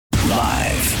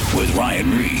with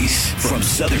Ryan Reese from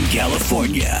Southern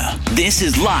California. This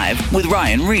is Live with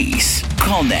Ryan Reese.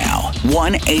 Call now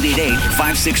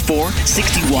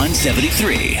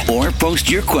 1-888-564-6173 or post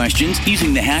your questions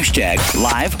using the hashtag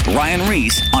Live Ryan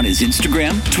Reese on his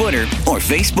Instagram, Twitter, or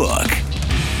Facebook.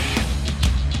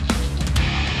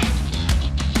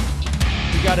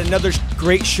 We got another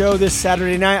great show this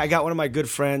Saturday night. I got one of my good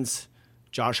friends,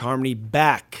 Josh Harmony,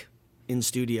 back in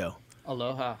studio.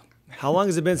 Aloha. How long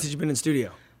has it been since you've been in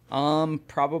studio?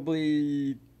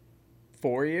 Probably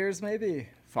 4 years, maybe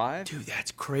 5. Dude,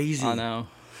 that's crazy. I know.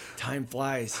 Time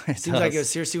flies. It Seems like does. it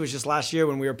seriously was just last year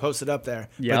when we were posted up there.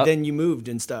 Yep. But then you moved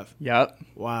and stuff. Yep.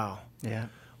 Wow. Yeah.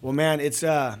 Well, man, it's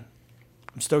I'm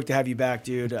stoked to have you back,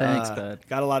 dude. Thanks, bud.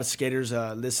 Got a lot of skaters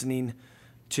listening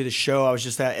to the show. I was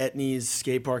just at Etney's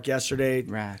skate park yesterday,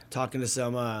 Right. talking to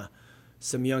some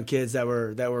young kids that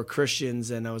were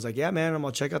Christians, and I was like, yeah, man, I'm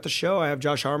gonna check out the show. I have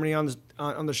Josh Harmony on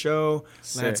the show,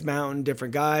 Sick. Lance Mountain,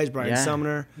 different guys, Brian Yeah.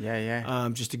 Sumner. Yeah.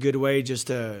 Just a good way just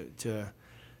to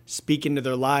speak into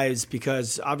their lives,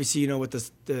 because obviously, you know,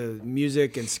 with the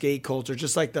music and skate culture,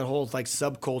 just like the whole like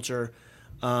subculture,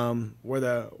 where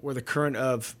the current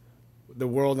of the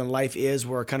world and life is,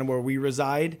 where we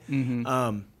reside.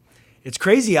 Mm-hmm. It's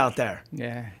crazy out there.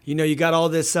 Yeah. You know, you got all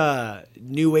this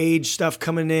new age stuff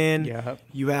coming in. Yep.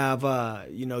 You have,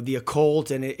 the occult,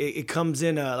 and it comes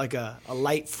in like a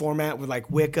light format with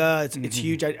like Wicca. It's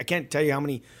huge. I can't tell you how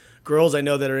many girls I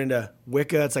know that are into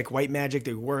Wicca. It's like white magic.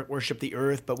 They worship the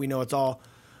earth, but we know it's all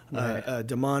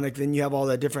demonic. Then you have all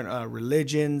the different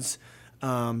religions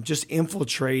just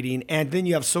infiltrating. And then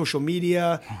you have social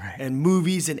media and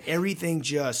movies and everything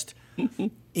just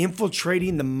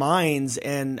infiltrating the minds.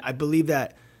 And I believe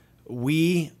that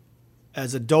we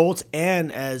as adults and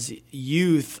as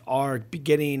youth are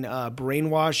getting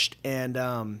brainwashed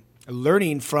and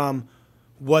learning from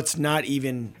what's not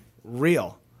even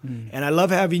real. And I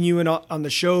love having you on the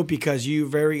show because you're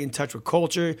very in touch with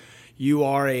culture. You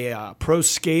are a pro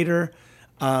skater.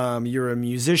 You're a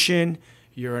musician.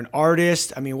 You're an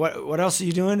artist. I mean, what else are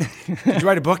you doing? Did you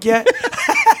write a book yet?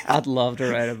 I'd love to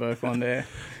write a book one day.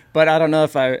 But I don't know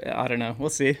if I don't know. We'll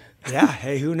see. Yeah,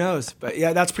 hey, who knows? But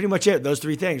yeah, that's pretty much it. Those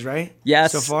 3 things, right?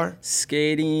 Yes. So far?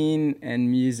 Skating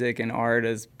and music and art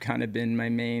has kind of been my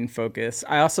main focus.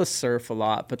 I also surf a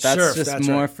lot, but that's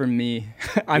more for me.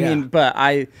 I mean, but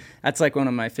that's like one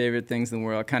of my favorite things in the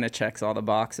world. It kind of checks all the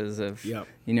boxes of, you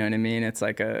know what I mean? It's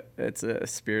like it's a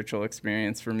spiritual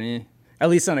experience for me. At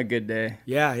least on a good day.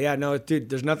 Yeah, no, dude.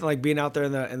 There's nothing like being out there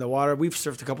in the water. We've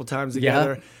surfed a couple times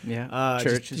together. Yeah.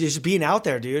 Just being out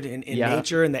there, dude, in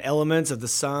nature and the elements of the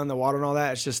sun, the water, and all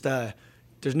that. It's just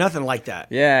there's nothing like that.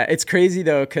 Yeah, it's crazy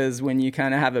though, because when you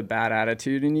kind of have a bad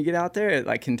attitude and you get out there, it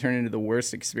like can turn into the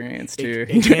worst experience too.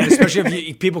 It can, especially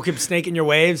if people keep snaking your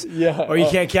waves. Yeah. Or you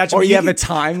can't catch them. Or you have a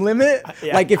time limit.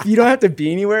 Yeah. Like if you don't have to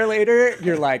be anywhere later,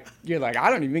 you're like, I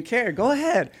don't even care. Go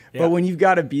ahead. Yeah. But when you've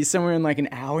got to be somewhere in like an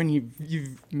hour and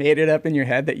you've made it up in your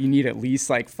head that you need at least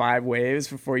like 5 waves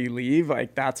before you leave,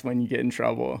 like that's when you get in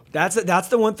trouble. That's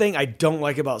the one thing I don't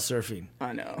like about surfing.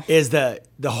 I know. Is the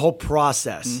whole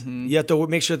process. Mm-hmm. You have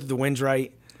to make sure that the wind's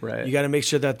right. Right. You got to make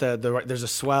sure that there's a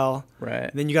swell.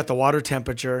 Right. Then you got the water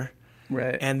temperature.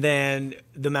 Right. And then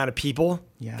the amount of people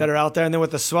that are out there. And then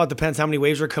with the swell, it depends how many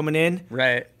waves are coming in.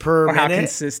 Right. Per minute. How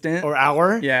consistent. Or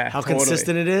hour. Yeah. How totally.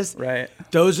 consistent it is. Right.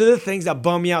 Those are the things that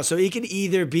bum me out. So it can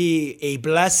either be a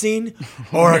blessing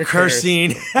or a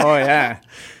cursing. Oh, yeah.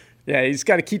 Yeah, you just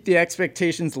got to keep the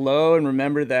expectations low and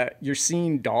remember that you're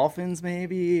seeing dolphins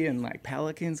maybe and like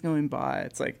pelicans going by.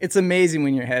 It's like, it's amazing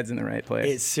when your head's in the right place.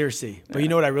 It's seriously. But you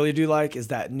know what I really do like is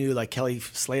that new like Kelly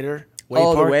Slater wave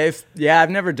park. The wave. Yeah,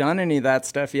 I've never done any of that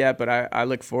stuff yet, but I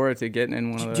look forward to getting in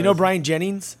one of those. Do you know Brian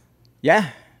Jennings? Yeah.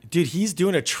 Dude, he's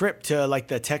doing a trip to like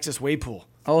the Texas wave pool.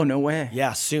 Oh, no way.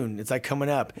 Yeah, soon. It's like coming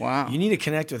up. Wow. You need to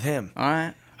connect with him. All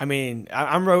right. I mean,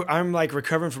 I'm like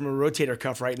recovering from a rotator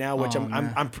cuff right now, which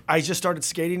I just started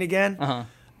skating again.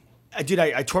 Dude,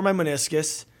 I tore my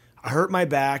meniscus, I hurt my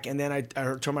back, and then I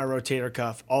tore my rotator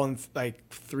cuff all in like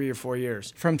 3 or 4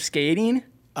 years. From skating?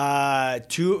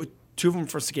 Two of them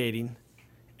for skating,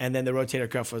 and then the rotator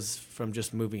cuff was from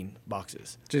just moving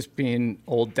boxes. Just being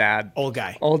old guy. Old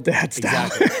dad style.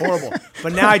 Exactly. Horrible.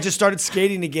 But now I just started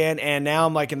skating again, and now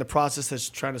I'm like in the process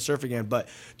of trying to surf again. But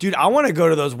dude, I want to go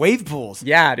to those wave pools.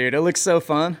 Yeah, dude, it looks so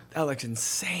fun. That looks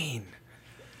insane.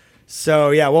 So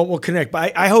yeah, we'll connect.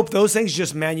 But I hope those things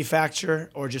just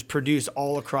manufacture or just produce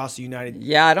all across the United.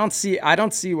 Yeah, I don't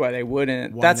see why they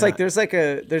wouldn't. Why That's not? like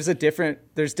there's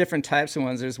different types of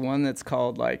ones. There's one that's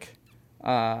called like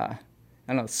I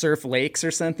don't know, Surf Lakes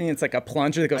or something. It's like a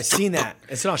plunger that goes. I've seen that.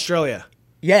 It's in Australia.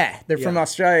 Yeah, they're from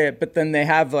Australia, but then they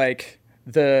have like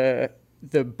the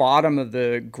bottom of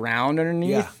the ground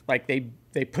underneath, Yeah. like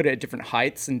they put it at different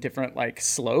heights and different like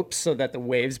slopes so that the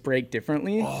waves break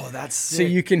differently. Oh, that's sick. So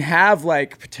you can have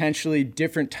like potentially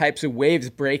different types of waves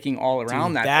breaking all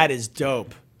around that. That is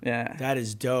dope. Yeah. That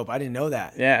is dope. I didn't know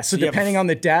that. Yeah. So depending on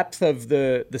the depth of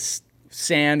the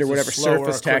sand or whatever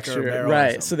surface texture,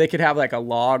 right? So they could have like a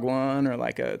log one or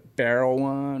like a barrel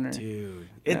one. Or, dude,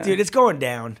 it's going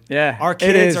down. Yeah. Our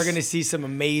kids are going to see some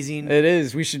amazing. It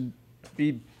is. We should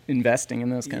be investing in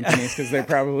those companies because they're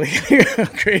probably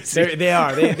crazy. They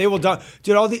are. They will do.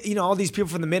 Dude, all these people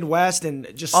from the Midwest and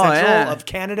just central of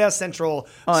Canada, central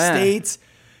states.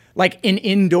 Like an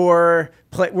indoor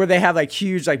where they have like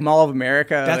huge like Mall of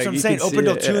America. That's like, what I'm saying. Open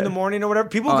till 2 in the morning or whatever.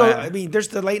 People go. I mean, there's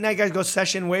the late night guys go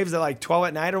session waves at like 12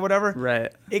 at night or whatever.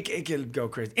 Right. It can go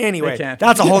crazy. Anyway,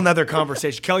 that's a whole nother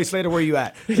conversation. Kelly Slater, where you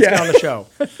at? Let's get on the show.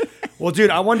 Well, dude,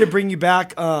 I wanted to bring you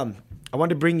back.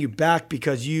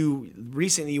 Because you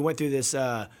recently went through this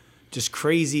just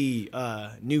crazy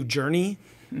new journey.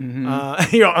 Mm-hmm.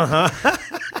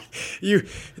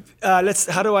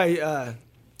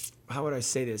 How would I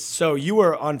say this? So you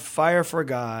were on fire for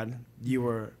God. You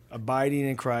were abiding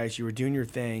in Christ. You were doing your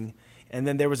thing. And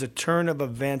then there was a turn of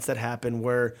events that happened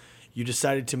where you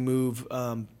decided to move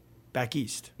back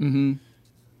east. Mm-hmm.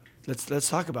 Let's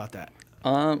talk about that.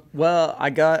 Well, I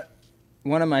got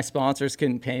one of my sponsors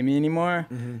couldn't pay me anymore.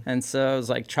 Mm-hmm. And so I was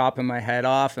like chopping my head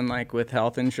off and like with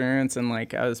health insurance and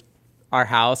like our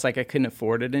house, like I couldn't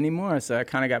afford it anymore. So I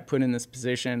kind of got put in this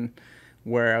position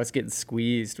where I was getting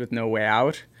squeezed with no way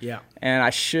out. Yeah. And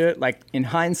I should, like in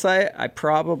hindsight, I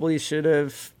probably should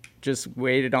have just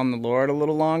waited on the Lord a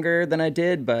little longer than I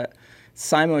did. But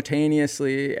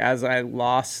simultaneously, as I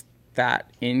lost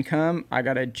that income, I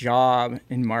got a job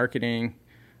in marketing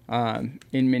in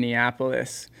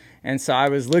Minneapolis. And so I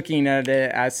was looking at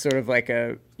it as sort of like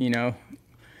a,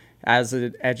 as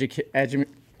an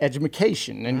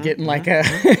education and getting like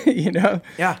a,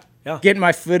 getting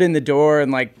my foot in the door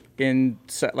and like in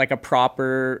like a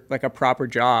proper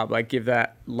job, like give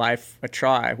that life a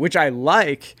try, which I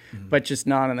like, but just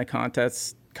not in the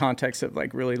context of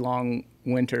like really long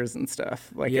winters and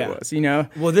stuff like it was,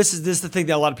 Well, this is the thing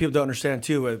that a lot of people don't understand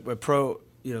too with pro,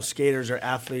 skaters or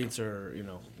athletes or,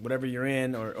 whatever you're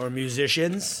in or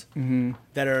musicians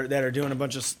that are doing a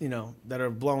bunch of, that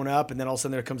are blown up. And then all of a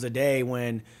sudden there comes a day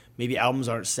when maybe albums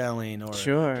aren't selling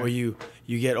or you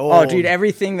get old. Oh, dude,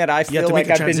 everything that I feel like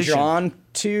I've been drawn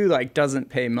to like doesn't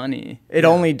pay money. It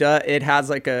only does. It has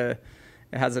a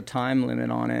time limit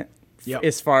on it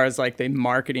as far as like the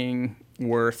marketing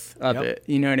worth of it.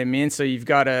 You know what I mean? So you've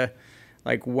got to,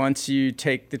 like, once you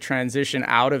take the transition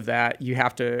out of that, you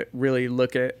have to really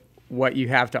look at what you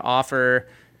have to offer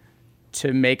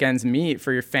to make ends meet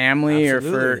for your family or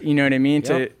for, you know what I mean,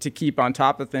 to keep on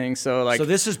top of things. So like,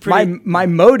 this is pretty. My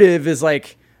motive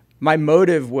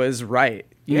was right.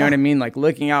 You know what I mean? Like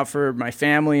looking out for my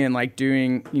family and like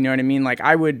doing, you know what I mean? Like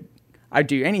I'd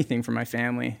do anything for my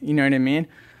family. You know what I mean?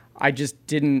 I just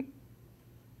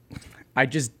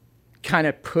kind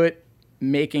of put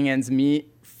making ends meet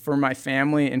for my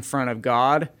family in front of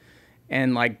God,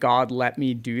 and like God let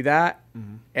me do that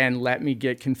and let me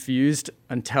get confused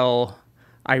until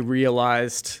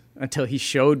he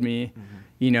showed me,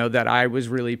 that I was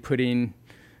really putting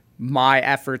my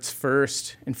efforts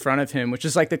first in front of him, which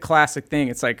is like the classic thing.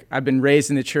 It's like, I've been raised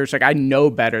in the church. Like I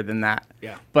know better than that,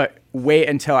 but wait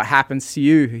until it happens to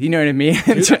you. You know what I mean?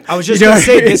 Dude, I was just going to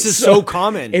say, this is so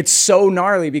common. It's so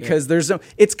gnarly because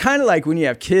it's kind of like when you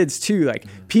have kids too, like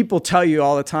people tell you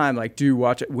all the time, like, dude,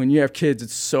 watch it. When you have kids,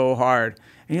 it's so hard.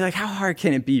 And you're like, how hard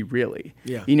can it be really?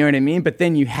 Yeah. You know what I mean? But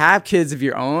then you have kids of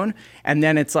your own. And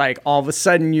then it's like, all of a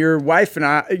sudden your wife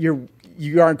and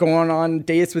you aren't going on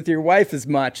dates with your wife as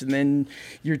much. And then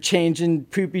you're changing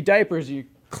poopy diapers. You're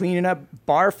cleaning up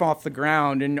barf off the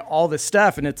ground and all this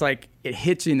stuff. And it's like, it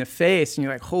hits you in the face and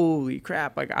you're like, holy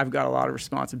crap. Like I've got a lot of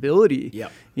responsibility.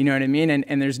 Yep. You know what I mean?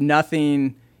 And there's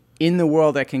nothing in the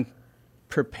world that can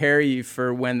prepare you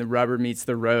for when the rubber meets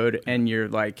the road and your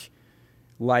like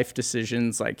life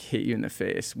decisions like hit you in the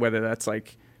face, whether that's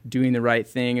like doing the right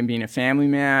thing and being a family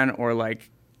man or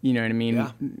like, you know what I mean?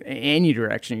 Yeah. Any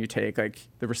direction you take, like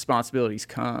the responsibilities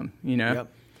come,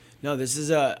 Yep. No, this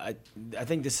is I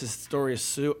think this story is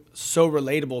so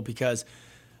relatable because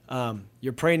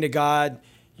you're praying to God,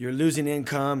 you're losing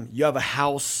income, you have a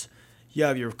house, you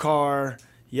have your car,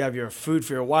 you have your food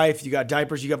for your wife, you got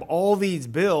diapers, you have all these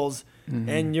bills,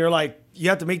 and you're like, you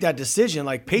have to make that decision.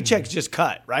 Like paychecks just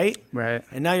cut, right? Right.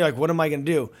 And now you're like, what am I going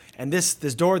to do? And this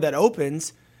door that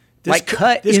opens.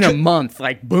 A month,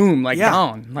 like boom, like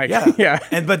gone. Like,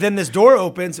 But then this door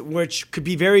opens, which could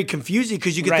be very confusing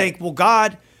because you could think, well,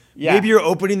 God, maybe you're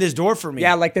opening this door for me.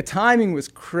 Yeah, like the timing was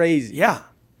crazy. Yeah.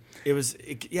 It was,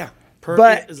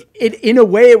 perfect. But in a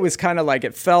way, it was kind of like,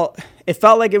 it felt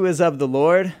like it was of the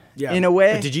Lord in a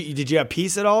way. But did you have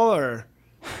peace at all, or?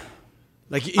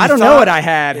 Like I don't know what I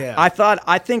had. Yeah.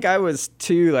 I think I was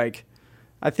too, like,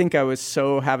 I think I was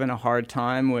so having a hard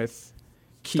time with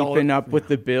keeping up with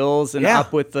the bills and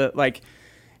up with the, like,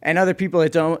 and other people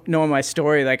that don't know my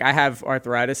story, like, I have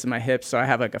arthritis in my hips, so I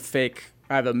have like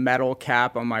I have a metal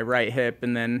cap on my right hip,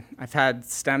 and then I've had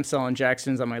stem cell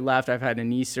injections on my left. I've had a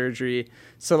knee surgery.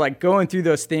 So like going through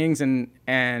those things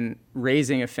and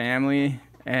raising a family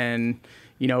and,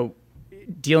 you know,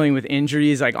 dealing with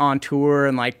injuries like on tour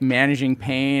and like managing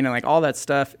pain and like all that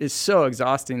stuff is so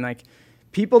exhausting. Like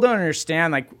people don't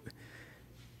understand like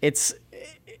it's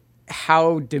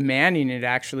how demanding it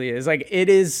actually is. Like it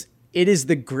is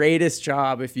the greatest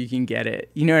job if you can get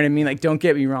it. You know what I mean? Like, don't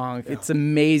get me wrong. Yeah. It's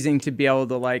amazing to be able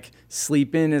to like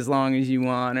sleep in as long as you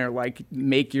want or like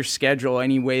make your schedule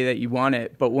any way that you want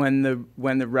it. But when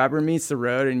the rubber meets the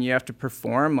road and you have to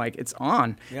perform, like it's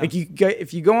on. Yeah. Like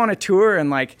if you go on a tour and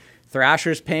like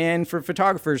Thrasher's paying for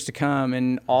photographers to come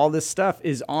and all this stuff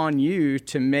is on you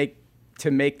to make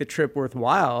the trip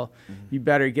worthwhile, you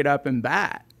better get up and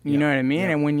bat. You know what I mean?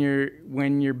 Yeah. And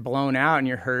when you're blown out and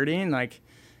you're hurting, like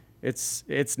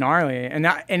it's gnarly. And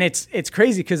it's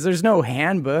crazy because there's no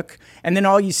handbook. And then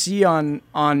all you see on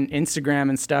Instagram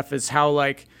and stuff is how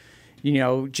like, you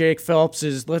know, Jake Phelps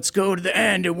is, let's go to the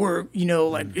end and we're, you know,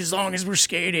 like as long as we're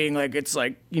skating, like it's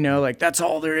like, you know, like that's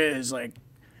all there is, like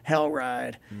hell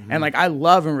ride. And like I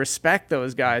love and respect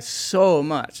those guys so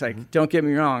much. Like don't get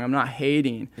me wrong, I'm not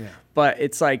hating. Yeah. But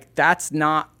it's like that's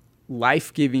not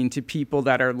life-giving to people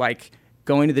that are like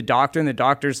going to the doctor and the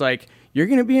doctor's like, you're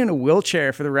going to be in a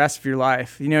wheelchair for the rest of your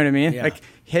life. You know what I mean? Yeah. Like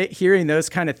hearing those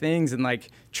kind of things and like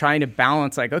trying to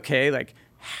balance like, okay, like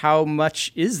how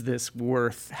much is this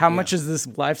worth? How much is this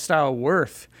lifestyle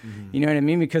worth? You know what I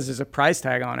mean? Because there's a price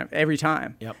tag on it every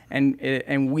time. Yep.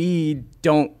 And we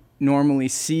don't normally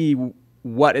see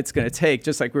what it's going to take.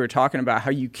 Just like we were talking about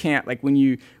how you can't, like when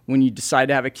you decide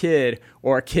to have a kid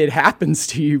or a kid happens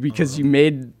to you because you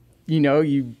made, you know,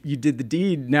 you did the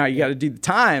deed. Now you got to do the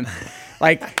time.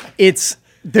 Like it's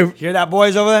hear that,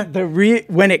 boys over there.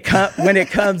 When it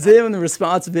comes in, when the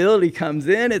responsibility comes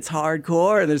in, it's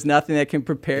hardcore, and there's nothing that can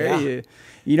prepare you.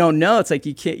 You don't know. It's like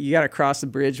you got to cross the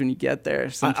bridge when you get there.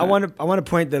 I want to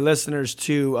point the listeners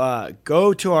to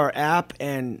go to our app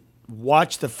and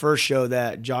watch the first show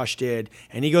that Josh did,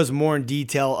 and he goes more in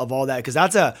detail of all that because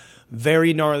that's a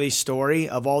very gnarly story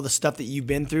of all the stuff that you've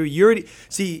been through. You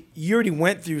already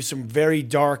went through some very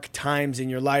dark times in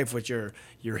your life with your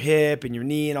hip and your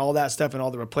knee and all that stuff and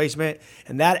all the replacement.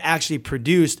 And that actually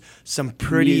produced some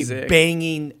pretty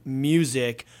banging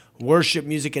music, worship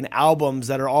music and albums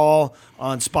that are all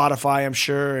on Spotify, I'm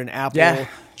sure, and Apple,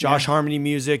 Josh Harmony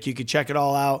Music. You could check it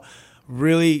all out.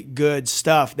 Really good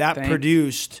stuff. That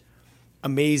produced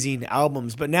amazing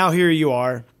albums. But now here you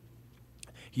are.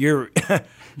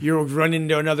 You're running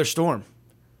into another storm.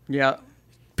 Yeah.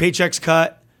 Paycheck's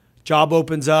cut. Job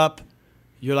opens up.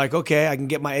 You're like, okay, I can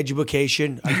get my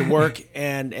education. I can work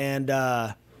and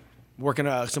work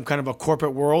in some kind of a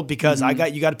corporate world because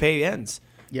you got to pay ends.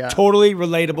 Yeah. Totally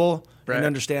relatable and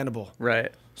understandable.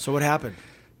 Right. So what happened?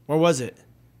 Where was it?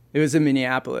 It was in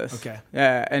Minneapolis. Okay.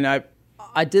 Yeah, and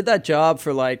I did that job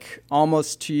for like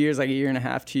almost 2 years, like a year and a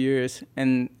half, 2 years,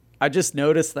 and I just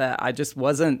noticed that I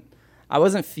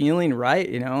wasn't feeling right,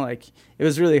 you know, like it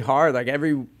was really hard. Like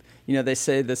you know, they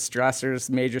say the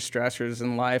major stressors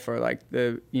in life are like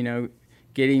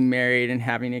getting married and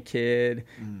having a kid,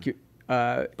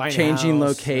 changing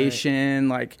location,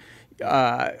 right. Like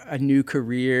a new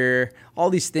career, all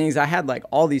these things. I had like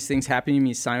all these things happening to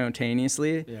me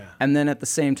simultaneously. Yeah. And then at the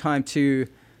same time too,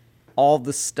 all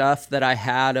the stuff that I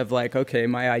had of like, okay,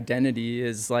 my identity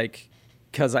is like,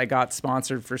 because I got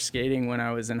sponsored for skating when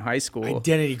I was in high school.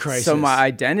 Identity crisis. So my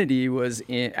identity was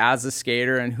as a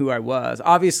skater and who I was.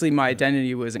 Obviously, my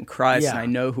identity was in Christ, and I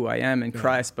know who I am in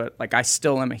Christ, but like I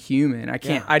still am a human.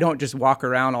 I don't just walk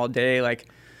around all day like,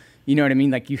 you know what I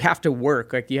mean? Like you have to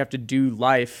work, like you have to do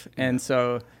life. And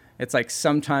so it's like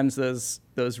sometimes those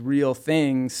real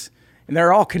things, and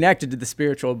they're all connected to the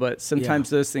spiritual, but sometimes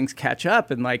those things catch up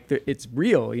and like it's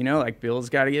real, you know, like bills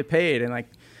got to get paid and like,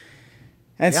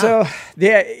 and so,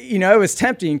 you know, it was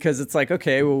tempting because it's like,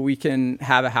 okay, well, we can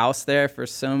have a house there for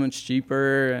so much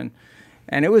cheaper.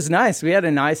 And it was nice. We had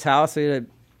a nice house. We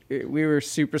were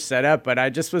super set up, but I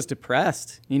just was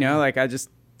depressed, you know, like I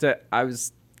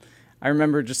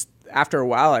remember just after a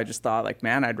while, I just thought like,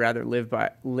 man, I'd rather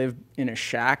live in a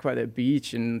shack by the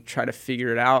beach and try to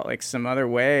figure it out like some other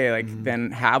way, like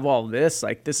than have all this.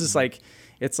 Like this is like,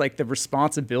 it's like the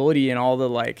responsibility and all the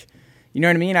like, you know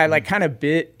what I mean? I like kind of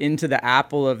bit into the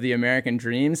apple of the American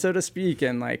dream, so to speak.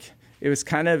 And like, it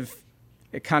kind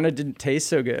of didn't taste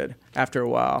so good after a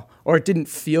while, or it didn't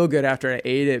feel good after I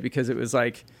ate it, because it was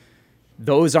like,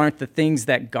 those aren't the things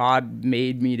that God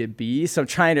made me to be. So I'm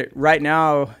trying to, right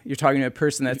now, you're talking to a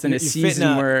person that's in a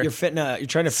season where you're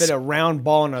trying to fit a round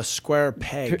ball in a square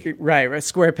peg. Right.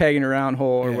 Square peg in a round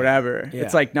hole or whatever. Yeah.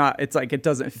 It's like it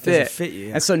doesn't fit. Doesn't fit you,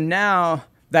 yeah. And so now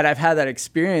that I've had that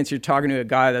experience, you're talking to a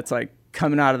guy that's like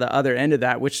coming out of the other end of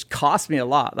that, which cost me a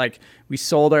lot. Like we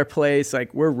sold our place,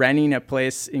 like we're renting a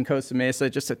place in Costa Mesa,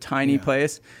 just a tiny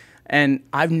place. And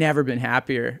I've never been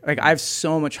happier. Like I have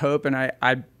so much hope, and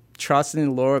I trust in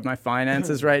the Lord with my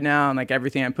finances right now and like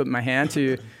everything I put my hand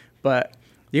to. But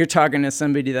you're talking to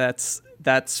somebody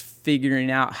that's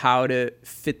figuring out how to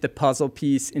fit the puzzle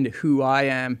piece into who I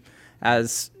am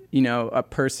as, you know, a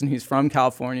person who's from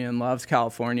California and loves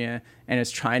California and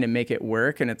is trying to make it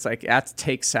work. And it's like, that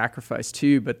takes sacrifice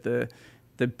too. But the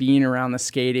being around the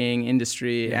skating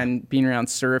industry and being around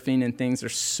surfing and things are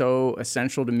so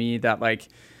essential to me that like,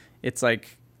 it's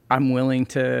like, I'm willing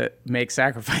to make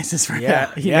sacrifices for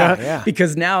that, you know?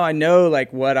 Because now I know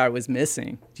like what I was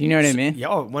missing. Do you know what I mean?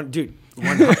 Yeah,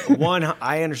 one,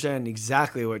 I understand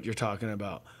exactly what you're talking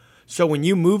about. So when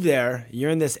you move there, you're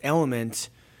in this element,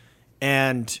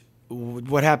 and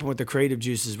what happened with the creative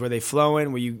juices? Were they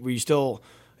flowing? Were you still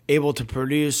able to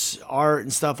produce art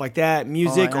and stuff like that,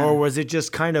 music, or was it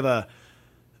just kind of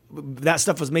that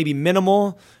stuff was maybe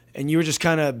minimal, and you were just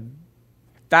kind of.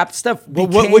 That stuff.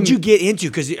 What would you get into?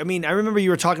 Because I mean, I remember you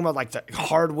were talking about like the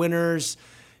hard winners.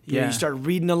 You started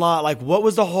reading a lot. Like, what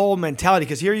was the whole mentality?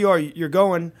 Because here you are, you're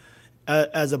going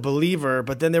as a believer,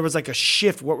 but then there was like a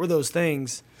shift. What were those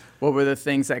things? What were the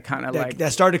things that kind of like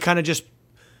that started kind of just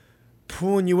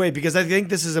pulling you away? Because I think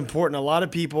this is important. A lot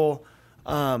of people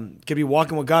could be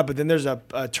walking with God, but then there's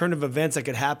a turn of events that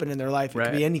could happen in their life. It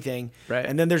could be anything,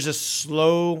 and then there's a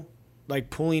slow like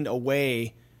pulling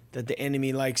away that the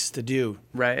enemy likes to do.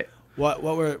 Right. What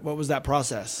was that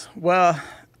process? Well,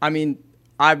 I mean,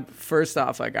 I'm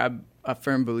a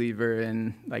firm believer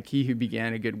in like, he who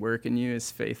began a good work in you is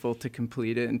faithful to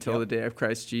complete it until the day of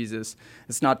Christ Jesus.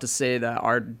 It's not to say that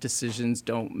our decisions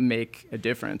don't make a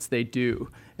difference. They do.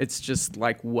 It's just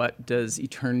like, what does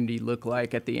eternity look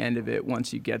like at the end of it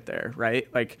once you get there, right?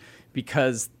 Like,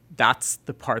 because that's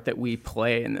the part that we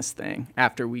play in this thing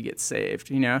after we get saved,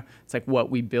 you know? It's like what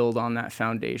we build on that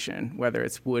foundation, whether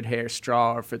it's wood, hair,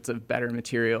 straw, or if it's a better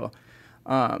material.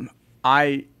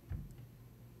 I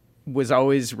was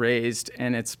always raised,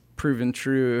 and it's proven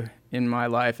true in my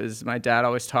life, is my dad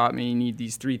always taught me, you need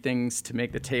these three things to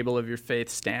make the table of your faith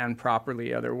stand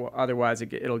properly. Otherwise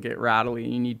it'll get rattly.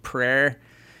 You need prayer,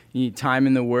 you need time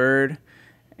in the Word,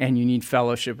 and you need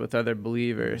fellowship with other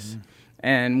believers. Mm-hmm.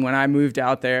 And when I moved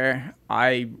out there,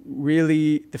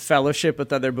 the fellowship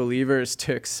with other believers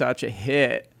took such a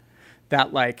hit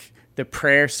that like the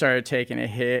prayer started taking a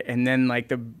hit, and then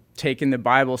like taking the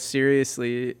Bible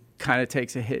seriously kind of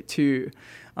takes a hit too.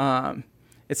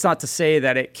 It's not to say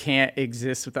that it can't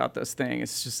exist without those things.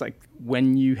 It's just like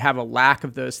when you have a lack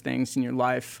of those things in your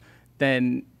life,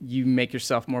 then you make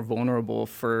yourself more vulnerable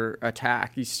for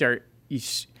attack.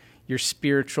 Your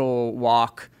spiritual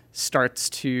walk starts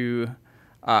to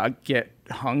get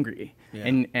hungry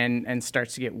and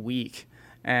starts to get weak,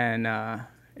 and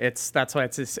that's why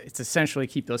it's essentially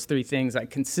keep those three things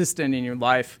like consistent in your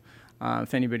life.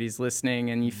 If anybody's listening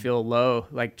and you feel low,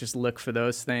 like just look for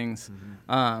those things.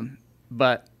 Mm-hmm.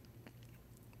 But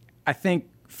I think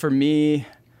for me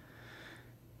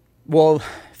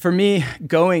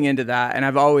going into that, and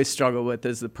I've always struggled with,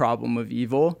 is the problem of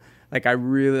evil. Like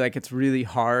it's really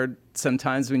hard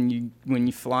sometimes when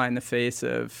you fly in the face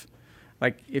of,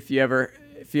 like, if you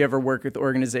ever work with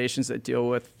organizations that deal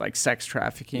with like sex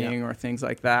trafficking or things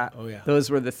like that. Oh yeah. Those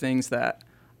were the things that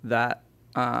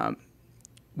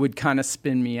would kind of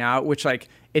spin me out, which like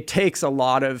it takes a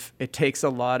lot of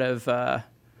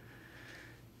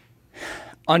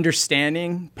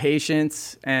understanding,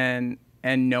 patience, and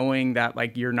knowing that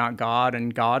like you're not God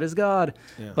and God is God.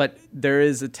 Yeah. But there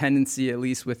is a tendency, at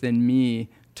least within me,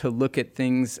 to look at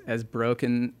things as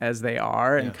broken as they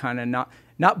are and kind of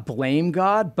not blame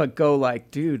God, but go like,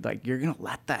 dude, like you're going to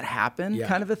let that happen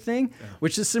kind of a thing,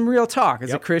 which is some real talk.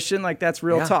 As a Christian, like that's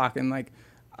real talk. And like,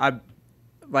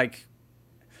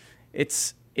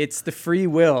 it's the free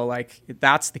will, like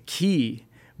that's the key,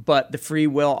 but the free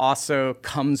will also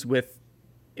comes with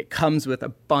it comes with a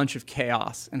bunch of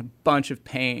chaos and a bunch of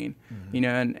pain,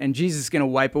 and Jesus is going to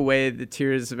wipe away the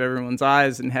tears of everyone's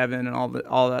eyes in heaven and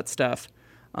all that stuff.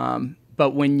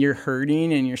 But when you're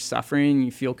hurting and you're suffering,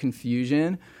 you feel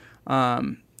confusion,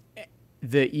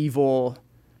 the evil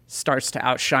starts to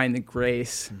outshine the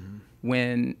grace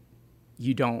when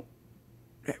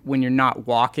you're not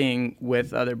walking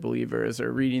with other believers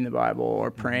or reading the Bible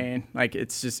or praying. Like,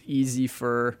 it's just easy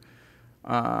for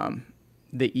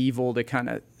the evil to kind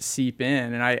of seep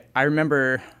in. And I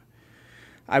remember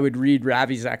I would read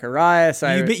Ravi Zacharias.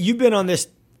 You've been on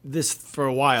this for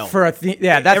a while.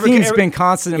 That theme's been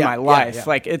constant in my life. Yeah.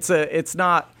 Like, it's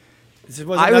not. This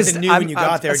wasn't nothing new when you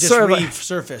got there. It just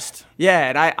resurfaced. Yeah,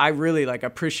 and I really like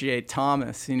appreciate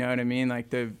Thomas. You know what I mean? Like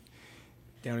the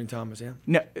Doubting Thomas. Yeah.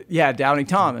 No, yeah, Doubting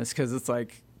Thomas, because it's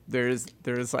like there's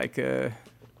like a,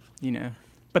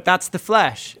 but that's the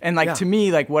flesh. And like to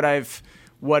me, like what I've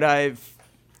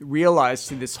realized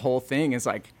through this whole thing is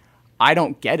like I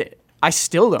don't get it. I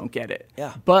still don't get it.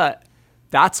 Yeah. But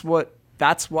that's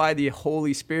why the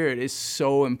Holy Spirit is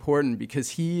so important, because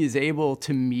he is able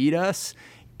to meet us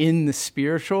in the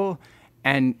spiritual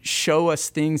and show us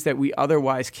things that we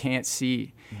otherwise can't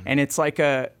see. And it's like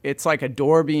a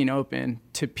door being open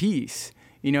to peace.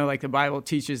 Like the Bible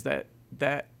teaches that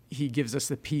he gives us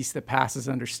the peace that passes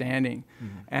understanding.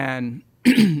 And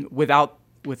without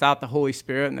the Holy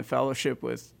Spirit and the fellowship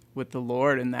with the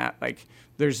Lord, and that, like,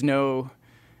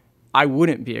 I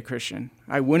wouldn't be a Christian.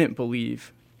 I wouldn't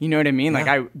believe. You know what I mean? Yeah.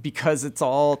 Like because it's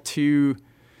all too,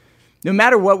 no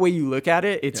matter what way you look at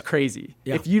it, it's crazy.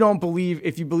 Yeah. If you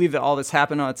believe that all this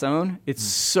happened on its own, it's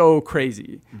so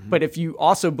crazy. But if you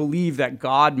also believe that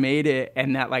God made it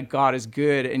and that like God is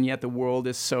good and yet the world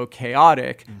is so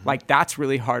chaotic, like that's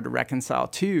really hard to reconcile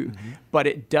too. But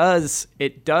it does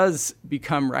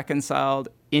become reconciled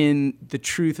in the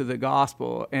truth of the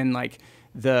gospel and like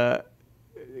the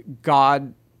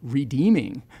God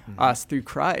redeeming us through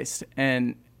Christ,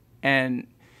 and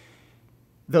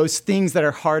those things that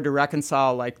are hard to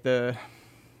reconcile, like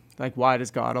why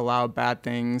does God allow bad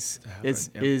things,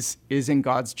 is in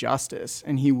God's justice,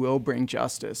 and he will bring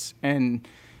justice. And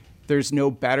there's no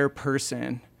better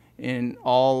person in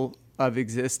all of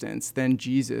existence than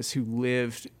Jesus, who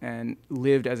lived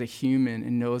as a human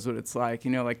and knows what it's like.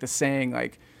 Like the saying,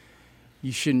 like,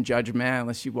 you shouldn't judge a man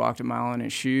unless you walked a mile in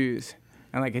his shoes.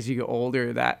 And like as you get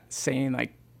older, that saying,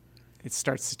 like, it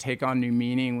starts to take on new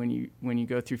meaning when you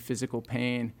go through physical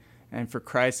pain. And for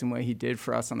Christ and what he did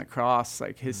for us on the cross,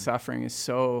 like his suffering is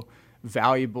so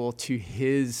valuable to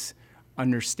his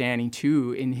understanding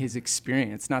too, in his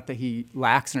experience. Not that he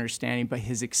lacks understanding, but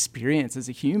his experience as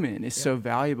a human is so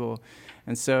valuable.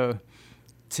 And so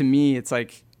to me, it's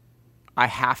like I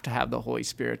have to have the Holy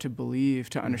Spirit to believe,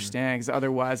 to understand, because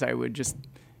otherwise I would just,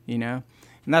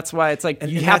 And that's why it's like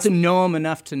you have to know him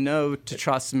enough to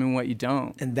trust him in what you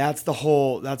don't. And that's the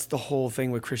whole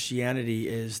thing with Christianity,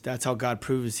 is that's how God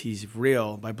proves he's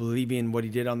real, by believing what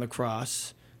he did on the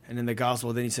cross. And in the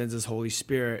gospel, then he sends his Holy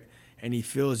Spirit and he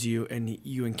fills you and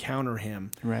you encounter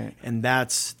him. Right. And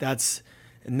that's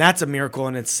a miracle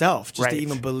in itself, just to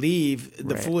even believe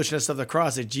the foolishness of the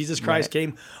cross, that Jesus Christ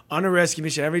came on a rescue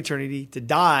mission every eternity to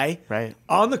die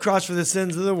on the cross for the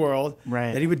sins of the world,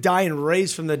 that he would die and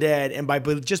raise from the dead. And by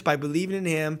believing in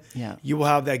him, you will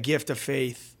have that gift of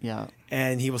faith,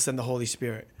 and he will send the Holy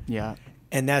Spirit. Yeah.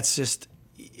 And that's just,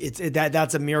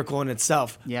 that's a miracle in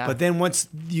itself. Yeah. But then once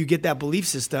you get that belief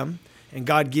system and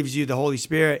God gives you the Holy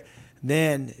Spirit,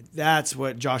 then that's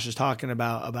what Josh is talking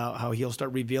about how he'll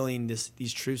start revealing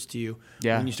these truths to you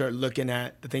when you start looking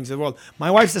at the things of the world. My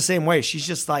wife's the same way. She's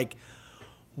just like,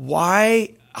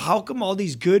 how come all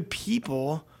these good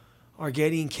people are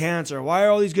getting cancer? Why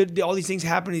are all these things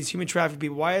happening to these human trafficking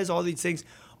people? Why is all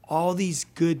these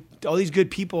good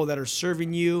people that are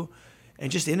serving you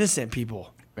and just innocent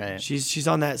people? Right. She's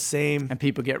on that same. And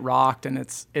people get rocked, and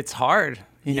it's hard,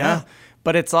 you know?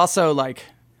 But it's also like,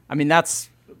 I mean, that's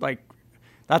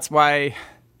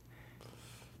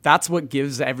what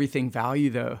gives everything value,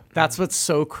 though. That's what's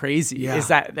so crazy, is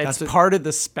that it's part of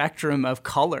the spectrum of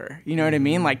color. You know what I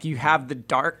mean? Like, you have the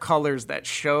dark colors that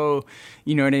show,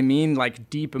 you know what I mean, like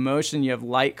deep emotion. You have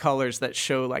light colors that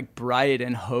show like bright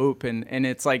and hope. And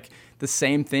it's like the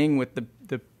same thing with the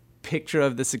picture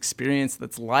of this experience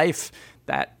that's life,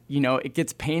 that, it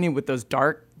gets painted with those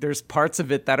dark, there's parts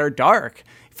of it that are dark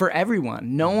for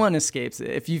everyone. No one escapes it.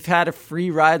 If you've had a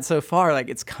free ride so far, like,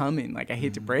 it's coming. Like, I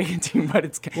hate to break it to you,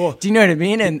 but do you know what I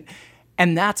mean?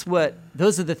 And that's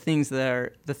those are the things that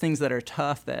are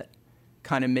tough, that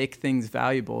kind of make things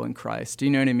valuable in Christ. Do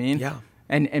you know what I mean? Yeah.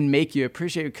 And make you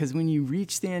appreciate it, because when you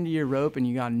reach the end of your rope and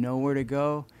you got nowhere to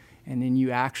go, and then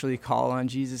you actually call on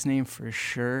Jesus' name for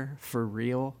sure, for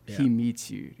real, he meets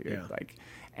you, dude. Yeah. Like,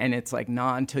 and it's like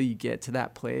not until you get to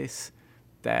that place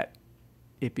that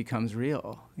it becomes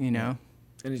real, you know?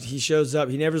 And he shows up.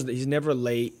 He's never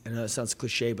late. I know it sounds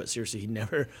cliche, but seriously, he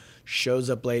never shows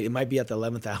up late. It might be at the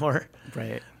 11th hour,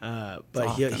 right? But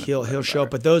he'll show up.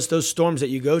 But those storms that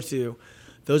you go to,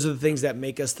 those are the things that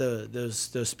make us those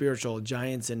spiritual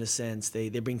giants in a sense. They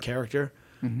bring character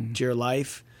to your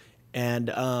life,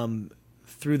 and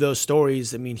through those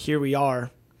stories, I mean, here we are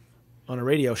on a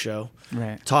radio show,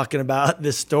 right, talking about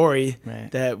this story right.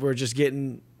 that we're just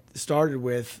getting started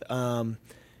with.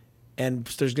 And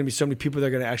there's going to be so many people that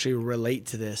are going to actually relate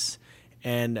to this.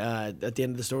 And at the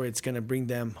end of the story, it's going to bring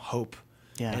them hope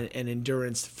and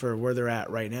endurance for where they're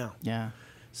at right now. Yeah.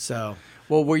 So.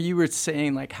 Well, where you were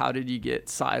saying, like, how did you get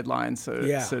sidelined, so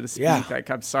to speak? Yeah.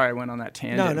 Like, I'm sorry I went on that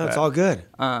tangent. No, it's all good.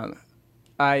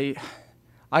 I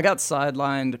got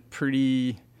sidelined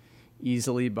pretty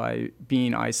easily by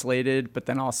being isolated, but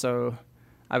then also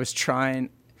I was trying...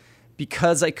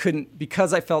 Because I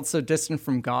felt so distant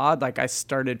from God, like I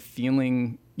started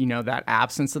feeling, that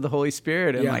absence of the Holy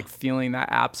Spirit and like feeling that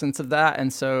absence of that.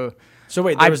 And so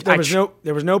wait, there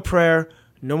was no prayer,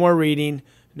 no more reading,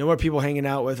 no more people hanging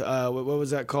out with, what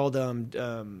was that called?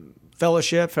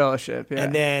 Fellowship. Fellowship, yeah.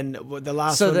 And then the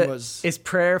last one was... It's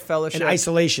prayer, fellowship. And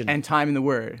isolation. And time in the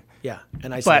Word. Yeah,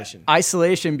 and isolation. But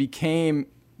isolation became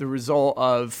the result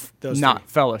of not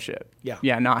fellowship. Yeah.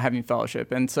 Yeah, not having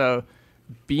fellowship. And so...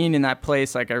 being in that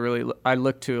place, like I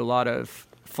looked to a lot of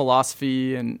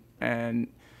philosophy and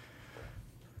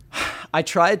I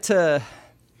tried to,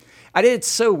 it's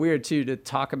so weird too to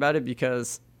talk about it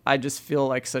because I just feel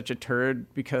like such a turd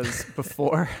because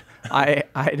before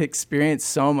I'd experienced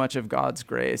so much of God's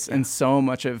grace and so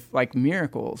much of like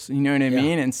miracles, you know what I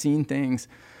mean? And seen things.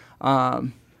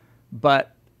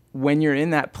 But when you're in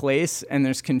that place and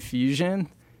there's confusion,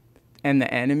 and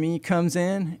the enemy comes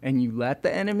in and you let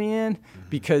the enemy in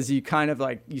because you kind of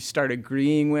like, you start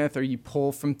agreeing with, or you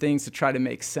pull from things to try to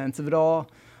make sense of it all.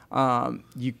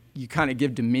 You kind of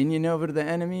give dominion over to the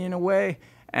enemy in a way.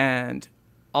 And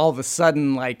all of a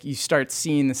sudden, like you start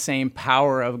seeing the same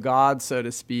power of God, so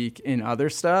to speak, in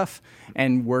other stuff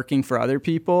and working for other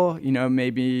people,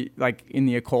 maybe like in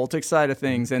the occultic side of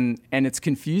things. And it's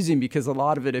confusing because a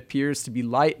lot of it appears to be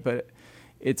light, but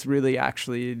it's really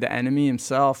actually the enemy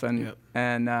himself, and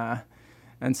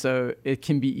so it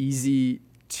can be easy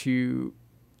to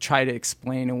try to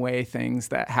explain away things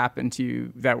that happen to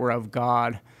you that were of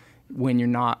God when you're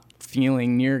not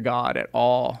feeling near God at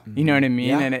all. You know what I mean?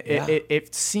 Yeah, and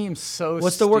it seems so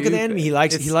What's the work of the enemy? He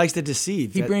likes to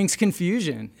deceive. He brings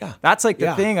confusion. Yeah. That's like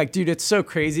the thing. Like, dude, it's so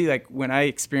crazy. Like when I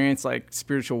experience like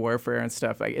spiritual warfare and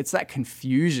stuff, like it's that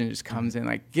confusion just comes in.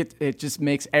 Like it just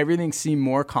makes everything seem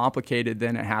more complicated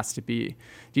than it has to be.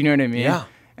 Do you know what I mean? Yeah.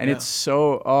 And it's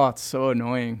so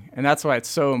annoying. And that's why it's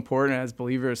so important as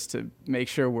believers to make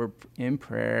sure we're in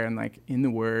prayer and like in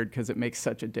the Word, because it makes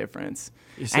such a difference.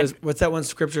 It says, what's that one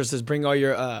scripture that says, bring all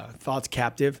your thoughts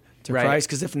captive to Christ?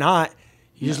 Because if not,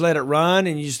 you just let it run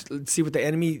and you just see what the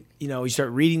enemy, you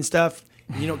start reading stuff.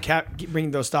 You don't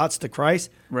bring those thoughts to Christ.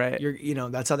 Right.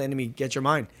 That's how the enemy gets your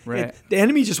mind. Right. And the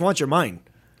enemy just wants your mind.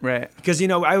 Right. Because,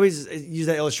 I always use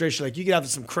that illustration. Like you could have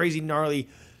some crazy, gnarly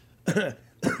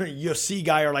UFC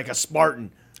guy or like a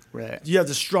Spartan. Right. You have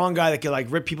the strong guy that can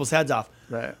like rip people's heads off.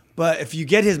 Right. But if you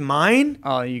get his mind,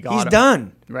 he's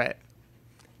done. Right.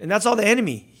 And that's all the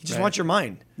enemy. He just wants your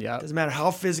mind. Yeah. Doesn't matter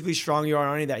how physically strong you are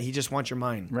or any of that. He just wants your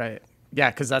mind. Right. Yeah,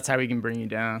 because that's how he can bring you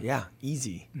down. Yeah,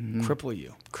 easy. Cripple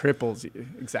you. Cripples you.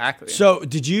 Exactly. So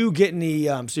did you get any,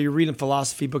 so you're reading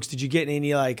philosophy books. Did you get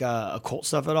any like occult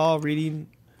stuff at all reading?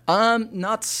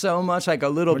 Not so much, like a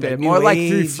little bit. Like more New like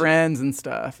Age? through friends and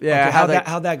stuff. Yeah. Okay,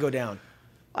 how'd that go down?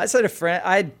 I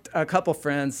had a couple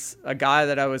friends. A guy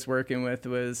that I was working with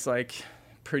was like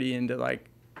pretty into like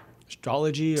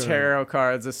astrology or tarot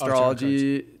cards,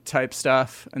 astrology type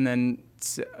stuff. And then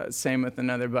same with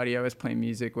another buddy I was playing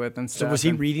music with and stuff. So was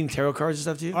he reading tarot cards and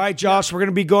stuff too? All right, Josh, we're going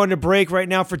to be going to break right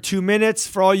now for 2 minutes.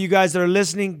 For all you guys that are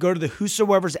listening, go to the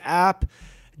Whosoever's app.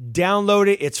 Download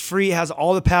it. It's free. It has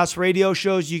all the past radio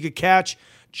shows. You could catch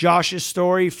Josh's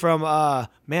story from,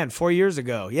 4 years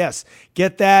ago. Yes.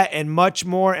 Get that and much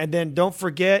more. And then don't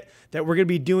forget that we're going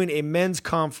to be doing a men's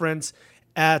conference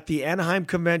at the Anaheim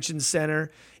Convention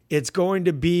Center. It's going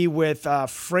to be with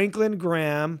Franklin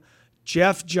Graham,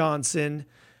 Jeff Johnson,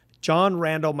 John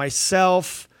Randall,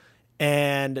 myself,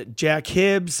 and Jack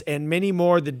Hibbs, and many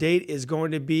more. The date is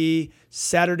going to be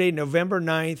Saturday, November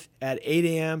 9th at 8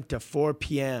 a.m. to 4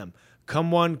 p.m. Come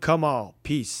one, come all.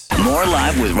 Peace. More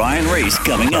Live with Ryan Reese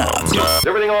coming up. Is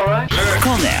everything all right?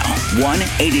 Call now,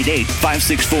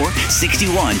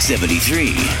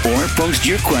 1-888-564-6173. Or post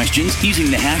your questions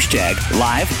using the hashtag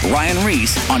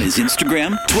 #LiveRyanReese on his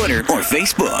Instagram, Twitter, or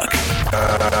Facebook.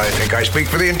 I think I speak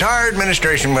for the entire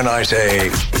administration when I say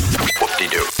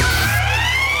whoop-de-doo.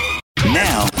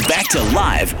 Now, back to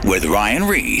Live with Ryan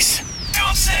Reese.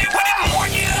 Don't say we didn't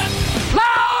warn you.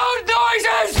 Loud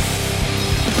noises!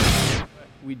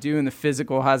 We do in the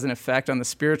physical has an effect on the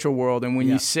spiritual world. And when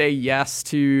you say yes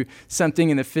to something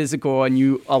in the physical and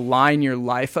you align your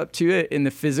life up to it in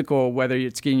the physical, whether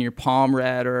it's getting your palm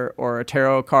read or a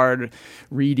tarot card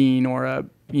reading or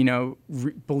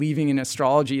believing in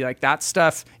astrology, like that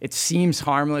stuff, it seems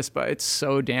harmless, but it's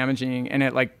so damaging. And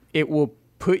it will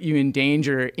put you in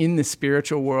danger in the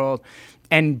spiritual world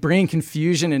and bring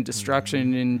confusion and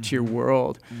destruction into your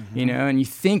world, and you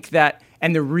think that,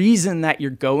 and the reason that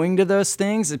you're going to those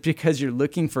things is because you're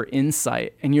looking for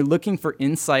insight, and you're looking for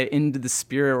insight into the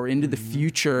spirit or into the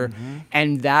future,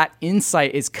 and that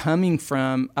insight is coming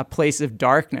from a place of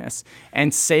darkness,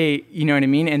 and say, you know what I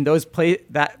mean? And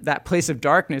that place of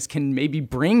darkness can maybe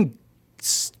bring,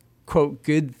 quote,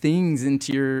 good things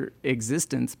into your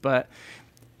existence, but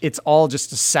it's all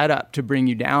just a setup to bring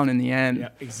you down in the end. Yeah,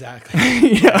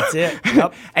 exactly. That's it.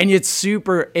 Yep. And it's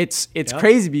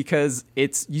crazy because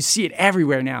you see it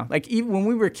everywhere now. Like even when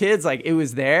we were kids, like it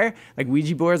was there, like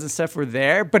Ouija boards and stuff were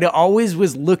there, but it always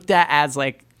was looked at as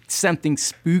like something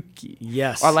spooky.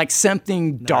 Yes. Or like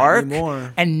something dark. Not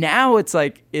anymore. And now it's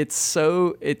like it's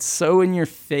so in your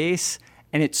face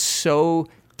and it's so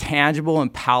tangible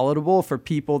and palatable for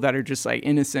people that are just like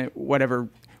innocent, whatever,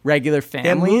 regular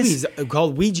families. That movie's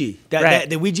called Ouija.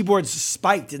 The Ouija boards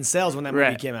spiked in sales when that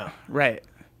movie came out. Right.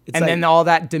 And then all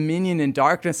that dominion and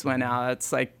darkness went out.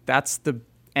 It's like, that's the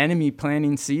enemy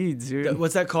planting seeds, dude.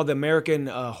 What's that called? The American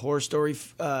Horror Story?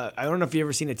 I don't know if you've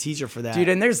ever seen a teaser for that. Dude,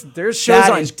 and there's shows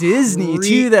on Disney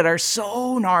too that are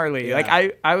so gnarly. Yeah.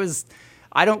 Like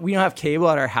we don't have cable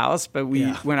at our house, but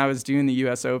when I was doing the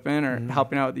U.S. Open or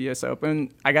helping out with the U.S. Open,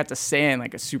 I got to stay in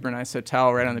like a super nice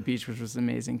hotel right on the beach, which was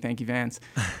amazing. Thank you, Vance.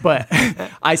 But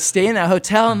I stay in that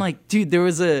hotel. I'm like, dude, there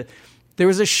was a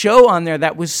show on there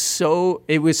that was so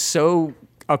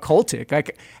occultic.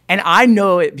 Like, and I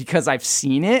know it because I've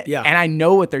seen it and I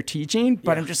know what they're teaching,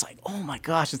 but I'm just like, oh my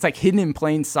gosh, it's like hidden in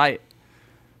plain sight.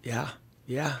 Yeah.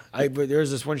 Yeah, there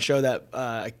was this one show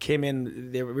that came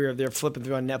in. They were flipping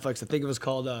through on Netflix. I think it was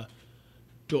called. I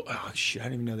don't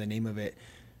even know the name of it,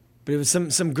 but it was some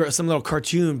little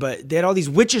cartoon. But they had all these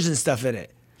witches and stuff in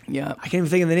it. Yeah, I can't even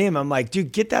think of the name. I'm like,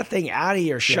 dude, get that thing out of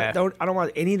here. I don't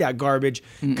want any of that garbage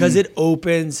because it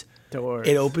opens doors.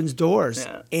 It opens doors.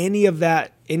 Yeah. Any of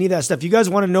that stuff. You guys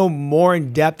want to know more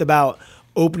in depth about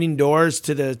opening doors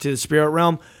to the spirit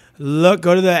realm? Go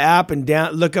to the app and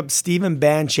look up Stephen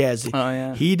Banchez. Oh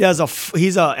yeah,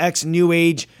 he's a ex New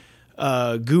Age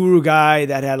guru guy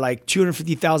that had like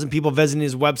 250,000 people visiting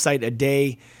his website a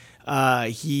day.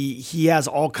 He has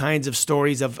all kinds of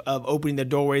stories of opening the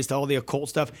doorways to all the occult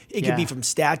stuff. It could be from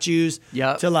statues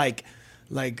to like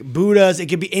Buddhas. It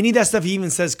could be any of that stuff. He even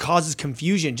says causes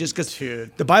confusion just because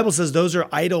the Bible says those are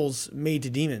idols made to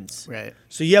demons. Right.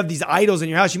 So you have these idols in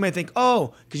your house. You might think,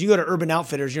 because you go to Urban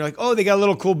Outfitters, you're like, they got a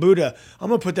little cool Buddha. I'm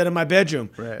going to put that in my bedroom.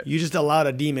 Right. You just allowed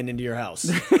a demon into your house.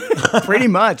 Pretty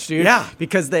much, dude. Yeah.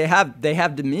 Because they have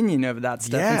dominion over that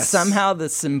stuff. Yes. And somehow the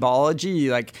symbology,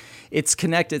 like it's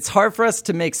connected. It's hard for us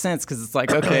to make sense because it's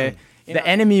like, okay, the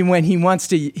enemy, when he wants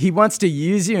to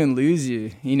use you and lose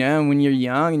you, and when you're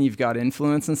young and you've got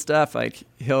influence and stuff, like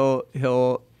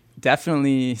he'll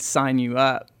definitely sign you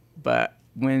up, but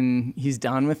when he's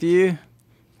done with you,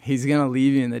 he's gonna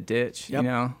leave you in the ditch.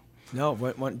 Yep. No,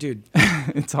 dude,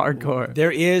 it's hardcore.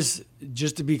 There is,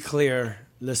 just to be clear,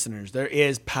 listeners, there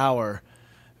is power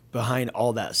behind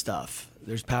all that stuff.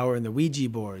 There's power in the Ouija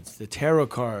boards, the tarot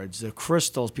cards, the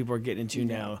crystals people are getting into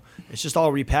now. It's just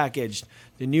all repackaged.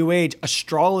 The New Age,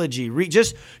 astrology,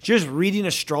 just reading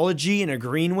astrology and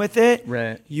agreeing with it.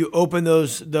 Right. You open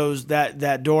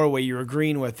that doorway. You're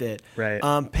agreeing with it. Right.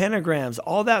 Pentagrams,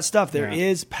 all that stuff. There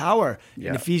is power.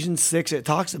 In Ephesians 6, it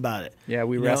talks about it. Yeah,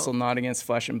 we wrestle not against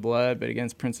flesh and blood, but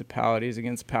against principalities,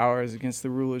 against powers, against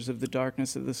the rulers of the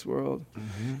darkness of this world,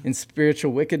 in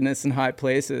spiritual wickedness in high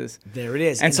places. There it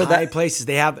is. And so high places,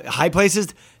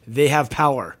 they have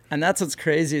power. And that's what's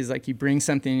crazy is like you bring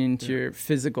something into your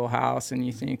physical house and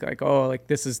you think like,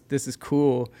 this is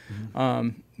cool.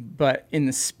 But in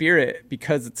the spirit,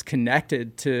 because it's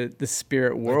connected to the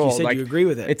spirit world, like you agree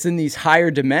with it. It's in these higher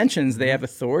dimensions. They have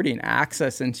authority and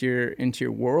access into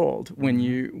your world when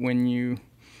you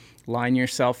line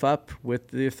yourself up with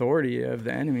the authority of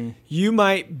the enemy. You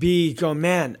might be going,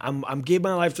 man, I'm giving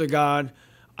my life to God.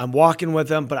 I'm walking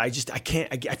with him, but I can't.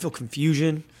 I feel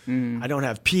confusion. I don't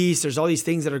have peace. There's all these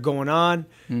things that are going on.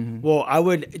 Well, I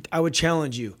would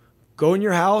challenge you. Go in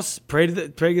your house, pray to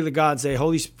the God, and say,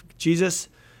 Jesus,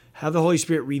 have the Holy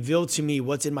Spirit reveal to me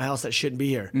what's in my house that shouldn't be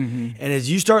here. And as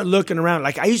you start looking around,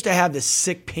 like I used to have this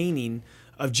sick painting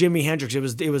of Jimi Hendrix.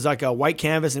 It was like a white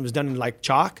canvas and it was done in like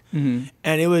chalk. And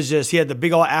it was just, he had the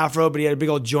big old afro, but he had a big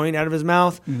old joint out of his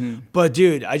mouth. But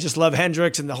dude, I just love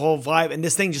Hendrix and the whole vibe. And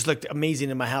this thing just looked amazing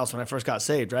in my house when I first got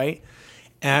saved, right?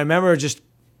 And I remember just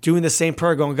doing the same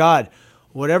prayer going, God,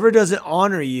 whatever doesn't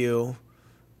honor you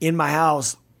in my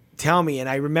house, tell me. And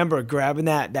I remember grabbing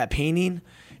that painting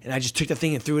and I just took the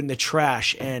thing and threw it in the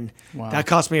trash. And that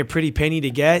cost me a pretty penny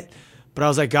to get. But I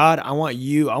was like, God, I want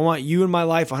you. I want you in my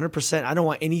life 100%. I don't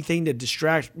want anything to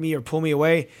distract me or pull me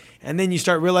away. And then you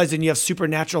start realizing you have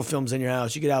supernatural films in your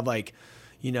house. You could have like,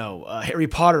 Harry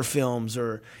Potter films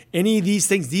or any of these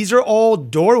things. These are all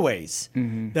doorways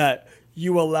that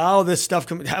you allow this stuff,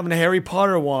 having a Harry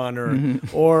Potter one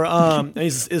or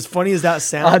as funny as that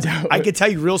sounds, I could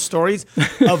tell you real stories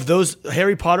of those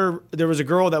Harry Potter. There was a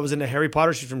girl that was into Harry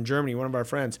Potter. She's from Germany, one of our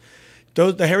friends.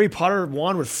 The Harry Potter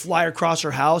wand would fly across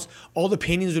her house. All the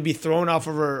paintings would be thrown off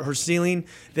of her ceiling.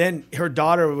 Then her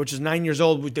daughter, which is 9 years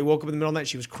old, they woke up in the middle of the night.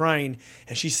 She was crying.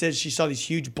 And she said she saw these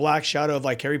huge black shadow of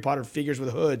like Harry Potter figures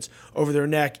with hoods over their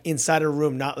neck inside her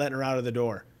room, not letting her out of the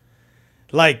door.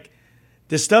 Like,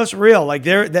 this stuff's real. Like,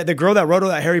 the girl that wrote all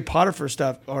that Harry Potter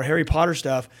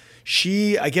stuff,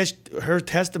 she, I guess her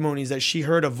testimony is that she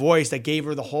heard a voice that gave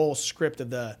her the whole script of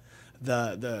the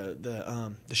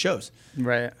shows.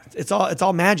 Right. It's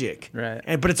all magic. Right.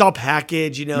 But it's all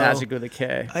packaged, Magic with a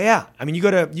K. Yeah. I mean, you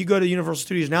go to Universal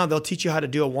Studios now, they'll teach you how to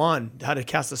do a wand, how to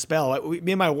cast a spell.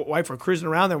 Me and my wife were cruising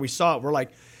around there, and we saw it. We're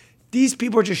like, these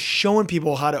people are just showing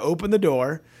people how to open the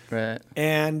door. Right.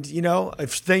 And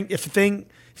if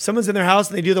someone's in their house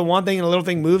and they do the one thing and a little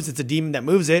thing moves, it's a demon that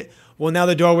moves it. Well, now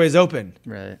the doorway is open.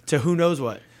 Right. To who knows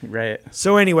what. Right.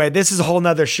 So anyway, this is a whole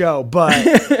nother show, but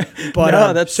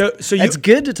no, it's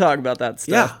good to talk about that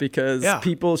stuff because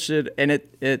people should, and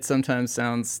it sometimes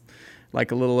sounds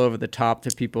like a little over the top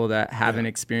to people that haven't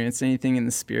experienced anything in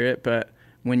the spirit, but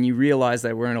when you realize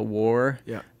that we're in a war,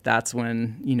 that's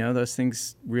when, those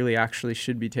things really actually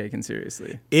should be taken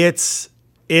seriously. It's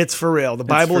for real. The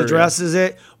Bible addresses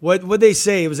it. What they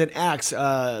say, it was in Acts,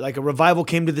 like a revival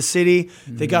came to the city.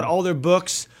 They got all their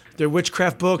books, their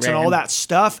witchcraft books and all that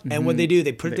stuff. And what they do,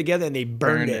 they put it together and they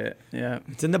burned it. Yeah.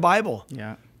 It's in the Bible.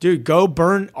 Yeah. Dude, go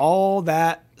burn all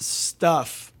that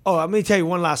stuff. Oh, let me tell you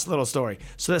one last little story.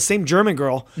 So that same German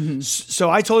girl, so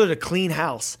I told her to clean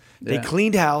house. They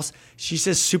cleaned house. She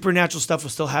says supernatural stuff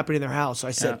was still happening in their house. So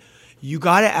I said, you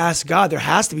got to ask God. There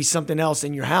has to be something else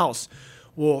in your house.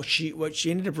 Well, what she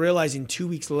ended up realizing 2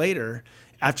 weeks later,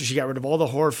 after she got rid of all the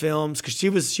horror films, because she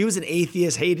was an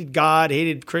atheist, hated God,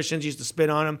 hated Christians, used to spit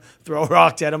on them, throw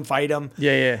rocks at them, fight them.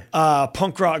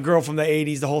 Punk rock girl from the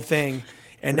 80s, the whole thing.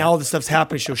 And now all this stuff's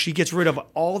happening. So she gets rid of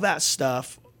all that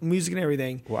stuff, music and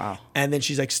everything. Wow. And then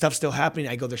she's like, stuff's still happening.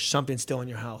 I go, there's something still in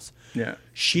your house. Yeah.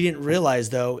 She didn't realize,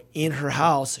 though, in her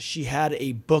house, she had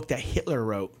a book that Hitler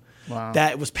wrote. Wow.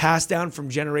 That was passed down from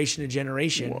generation to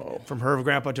generation, from her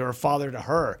grandpa to her father to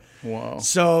her. Whoa.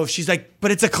 So she's like, but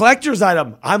it's a collector's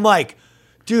item. I'm like,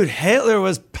 dude, Hitler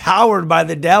was powered by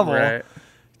the devil. Right.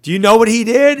 Do you know what he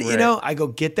did? Right. I go,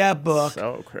 get that book,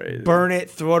 so crazy. Burn it,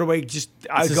 throw it away.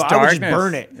 I would just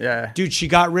burn it. Yeah. Dude, she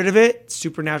got rid of it.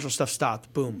 Supernatural stuff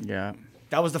stopped. Boom. Yeah.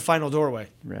 That was the final doorway.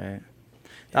 Right.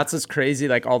 That's what's crazy.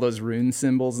 Like all those rune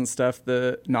symbols and stuff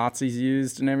the Nazis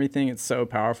used and everything. It's so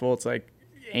powerful. It's like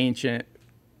ancient,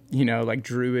 like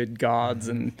druid gods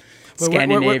and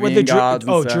Scandinavian gods.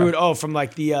 And stuff. Druid. Oh, from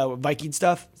like the Viking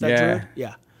stuff. Is that druid?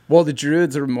 Yeah. Well, the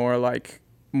druids are more like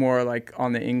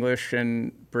on the English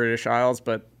and British Isles,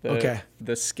 but the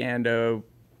Scando.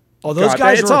 Oh, those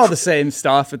guys! It's all the same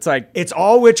stuff. It's like it's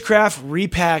all witchcraft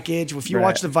repackaged. If you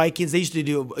watch the Vikings, they used to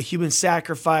do a human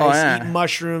sacrifice, eat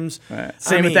mushrums. Right.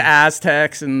 Same with the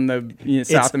Aztecs and the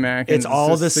South Americans. It's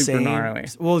all the same. Gnarly.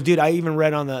 Well, dude, I even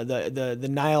read on the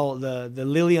Nile, the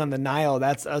lily on the Nile.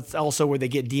 That's also where they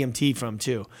get DMT from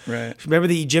too. Right. Remember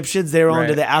the Egyptians? They were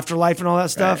onto the afterlife and all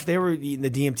that stuff. Right. They were eating the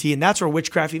DMT, and that's where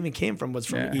witchcraft even came from. Was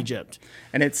from Egypt.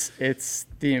 And it's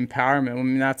the empowerment. I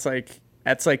mean,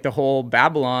 that's like the whole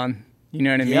Babylon, you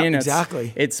know what I mean?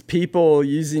 Exactly. It's people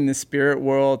using the spirit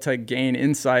world to gain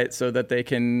insight so that they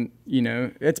can,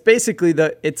 it's basically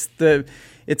it's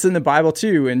in the Bible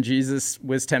too. And Jesus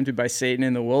was tempted by Satan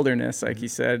in the wilderness. Like he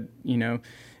said,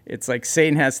 it's like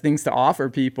Satan has things to offer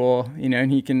people, you know,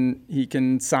 and he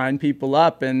can sign people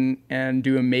up and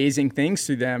do amazing things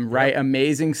through them, write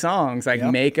amazing songs, like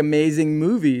make amazing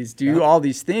movies, do all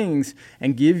these things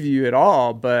and give you it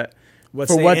all. But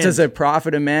what does it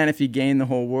profit a man if he gain the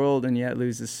whole world and yet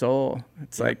lose his soul?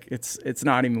 It's like, it's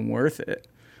not even worth it.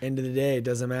 End of the day, it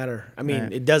doesn't matter. I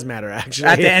mean, it does matter, actually.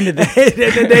 At the end of the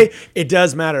day, it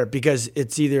does matter, because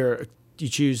it's either you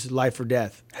choose life or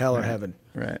death, hell or heaven.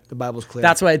 Right. The Bible's clear.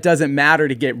 That's why it doesn't matter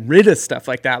to get rid of stuff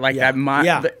like that. Like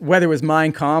whether it was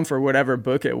Mein Kampf or whatever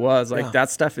book it was, like that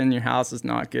stuff in your house is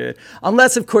not good.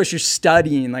 Unless, of course, you're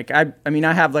studying. Like I mean,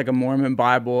 I have like a Mormon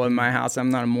Bible in my house. I'm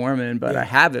not a Mormon, but I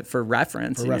have it for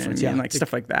reference. Like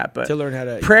stuff like that. But to learn how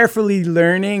to prayerfully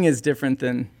learning is different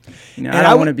than, you know, I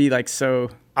don't want to be like so.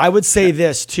 I would say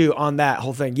this too on that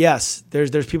whole thing. Yes,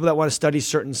 there's people that want to study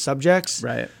certain subjects.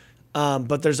 Right.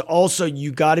 But there's also,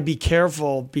 you got to be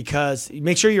careful, because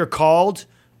make sure you're called,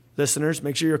 listeners.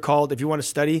 Make sure you're called if you want to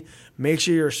study. Make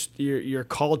sure you're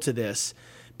called to this,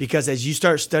 because as you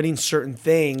start studying certain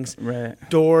things,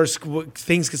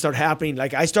 things can start happening.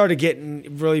 Like I started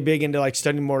getting really big into like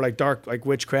studying more like dark, like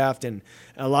witchcraft and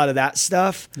a lot of that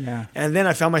stuff. Yeah. And then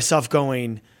I found myself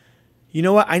going, you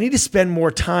know what? I need to spend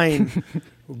more time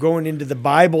going into the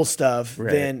Bible stuff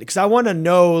than, because I want to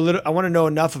know I want to know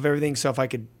enough of everything, so if I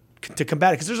could to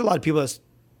combat it, because there's a lot of people that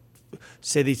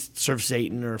say they serve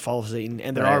Satan or follow Satan,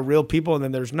 and there are real people, and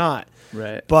then there's not.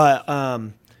 Right. But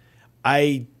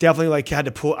I definitely had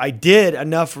to pull. I did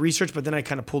enough research, but then I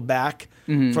kind of pulled back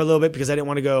for a little bit, because I didn't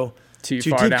want to go too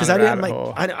far deep, because I didn't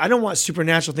hole. I don't want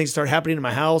supernatural things to start happening in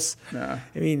my house. No.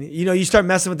 I mean, you know, you start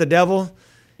messing with the devil.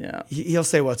 Yeah, he'll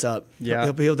say what's up. Yeah,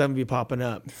 he'll definitely be popping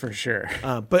up for sure.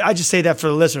 But I just say that for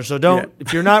the listener. So don't,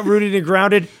 if you're not rooted and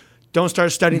grounded, don't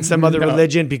start studying some other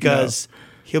religion, because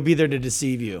he'll be there to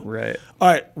deceive you. Right. All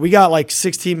right, we got like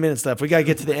 16 minutes left. We got to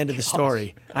get to the end of the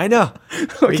story. I know.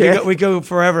 Okay. We go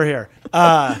forever here.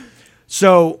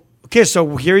 So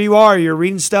here you are. You're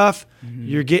reading stuff.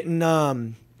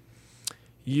 Mm-hmm.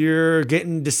 You're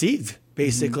getting deceived,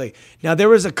 basically. Mm-hmm. Now there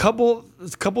was a couple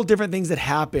different things that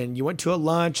happened. You went to a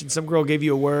lunch and some girl gave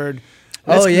you a word.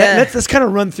 Let's kind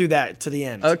of run through that to the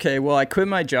end. Okay, well, I quit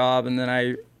my job, and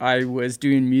then I was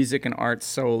doing music and art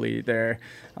solely there,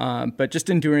 but just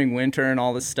during winter and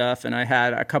all this stuff, and I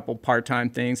had a couple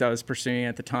part-time things I was pursuing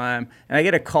at the time, and I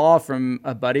get a call from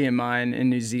a buddy of mine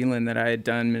in New Zealand that I had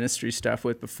done ministry stuff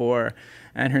with before,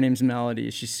 and her name's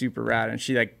Melody. She's super rad, and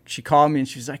she called me, and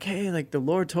she was like, hey, like the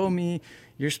Lord told me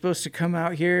you're supposed to come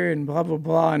out here and blah, blah,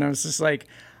 blah, and I was just like,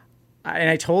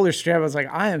 and I told her straight up, I was like,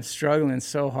 I am struggling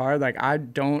so hard. Like, I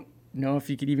don't know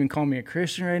if you could even call me a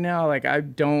Christian right now. Like, I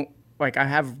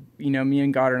have, you know, me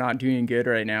and God are not doing good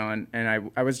right now. And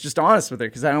I was just honest with her,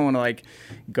 because I don't want to, like,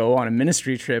 go on a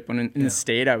ministry trip in the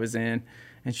state I was in.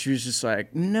 And she was just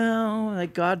like, no,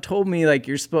 like, God told me, like,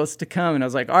 you're supposed to come. And I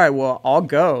was like, all right, well, I'll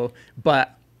go.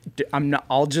 But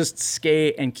I'll just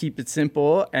skate and keep it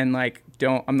simple. And, like,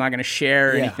 I'm not going to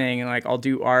share anything. And, like, I'll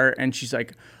do art. And she's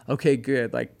like, okay,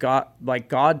 good.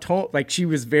 God told, like, she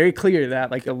was very clear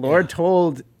that, like, the Lord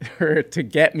told her to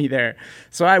get me there.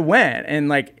 So I went, and,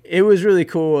 like, it was really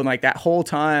cool. And, like, that whole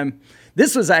time,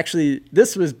 this was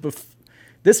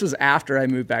after I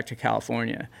moved back to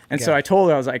California. And so I told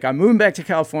her, I was like, I'm moving back to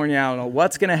California. I don't know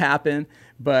what's going to happen,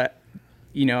 but,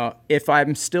 you know, if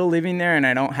I'm still living there and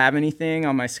I don't have anything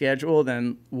on my schedule,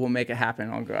 then we'll make it happen.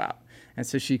 I'll go out. And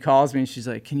so she calls me and she's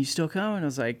like, can you still come? And I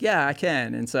was like, yeah, I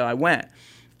can. And so I went.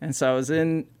 And so I was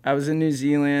in New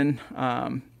Zealand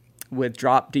with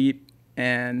Drop Deep,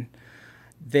 and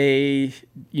they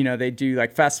do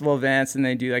like festival events, and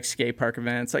they do like skate park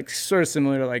events, like sort of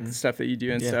similar to like the stuff that you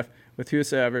do and stuff with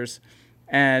whosoever's.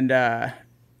 And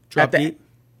Drop Deep?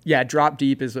 Yeah, Drop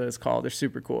Deep is what it's called. They're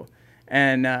super cool.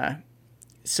 And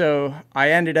so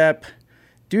I ended up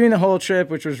doing the whole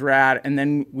trip, which was rad. And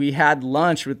then we had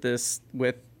lunch with this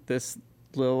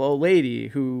little old lady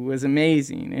who was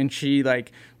amazing, and she,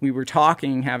 like, we were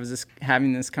talking,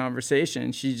 having this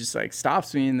conversation. She just, like,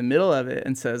 stops me in the middle of it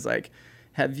and says, like,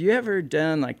 have you ever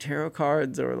done, like, tarot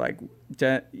cards, or, like,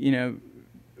 you know,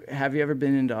 have you ever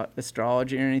been into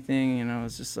astrology or anything? And I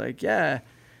was just like, yeah,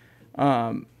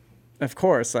 of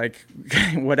course, like,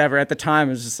 whatever. At the time,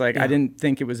 it was just like, I didn't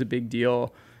think it was a big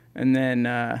deal. And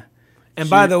then and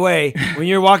by the way, when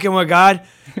you're walking with God,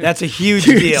 that's a huge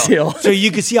deal. So you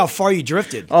can see how far you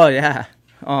drifted. Oh yeah.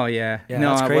 No,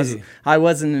 that's crazy. I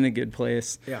wasn't in a good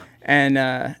place. Yeah.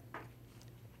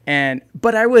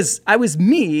 But I was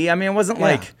me. I mean, I wasn't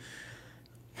like,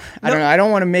 I don't know. I don't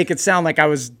want to make it sound like I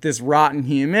was this rotten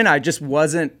human. I just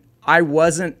wasn't. I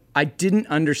didn't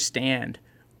understand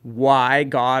why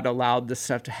God allowed this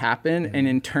stuff to happen. And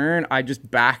in turn, I just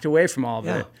backed away from all of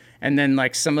it. And then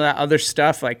like some of that other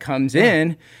stuff like comes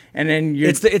in, and then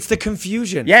it's the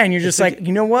confusion. Yeah. And you're just like,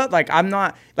 you know what? Like, I'm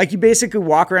not like, you basically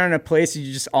walk around in a place and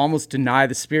you just almost deny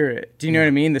the spirit. Do you know what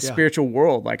I mean? The spiritual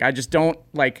world. Like, I just don't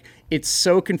like, it's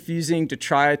so confusing to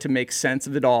try to make sense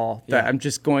of it all that I'm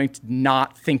just going to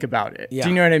not think about it. Do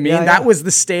you know what I mean? That was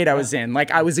the state I was in. Like,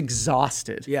 I was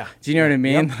exhausted. Do you know what I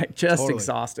mean? Like, just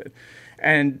exhausted.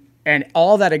 And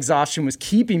all that exhaustion was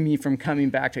keeping me from coming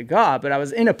back to God. But I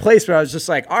was in a place where I was just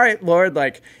like, all right, Lord,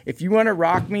 like, if you want to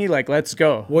rock me, like, let's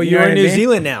go. Well, you're in New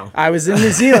Zealand now. I was in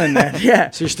New Zealand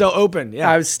then, So you're still open,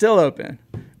 I was still open,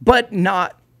 but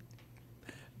not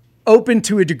open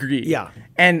to a degree.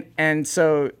 And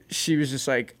so she was just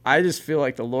like, I just feel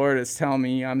like the Lord is telling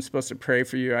me I'm supposed to pray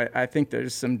for you. I think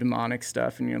there's some demonic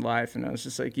stuff in your life. And I was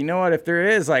just like, you know what? If there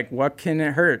is, like, what can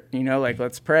it hurt? You know, like,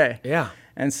 let's pray.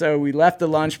 And so we left the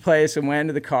lunch place and went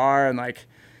into the car, and like,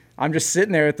 I'm just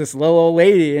sitting there with this little old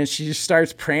lady, and she just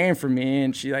starts praying for me,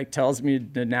 and she like tells me to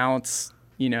denounce,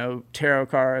 you know, tarot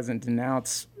cards and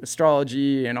denounce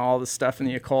astrology and all the stuff in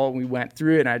the occult. We went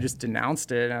through it, and I just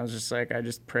denounced it. And I was just like, I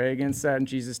just pray against that in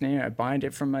Jesus' name. I bind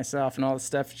it from myself and all this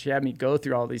stuff. She had me go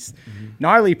through all these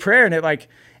gnarly prayer, and it like,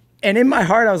 and in my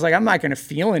heart, I was like, I'm not going to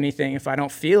feel anything if I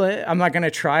don't feel it. I'm not going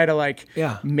to try to like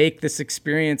make this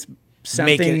experience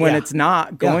something when it's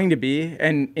not going to be.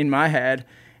 And in my head,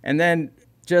 and then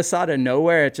just out of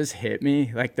nowhere, it just hit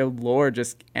me. Like the Lord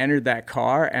just entered that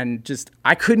car, and just,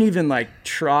 I couldn't even like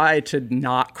try to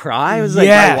not cry. It was like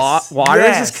my water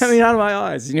was just coming out of my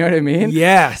eyes. You know what I mean?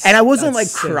 And I wasn't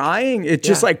like crying. It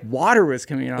just like water was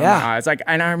coming out of my eyes. Like,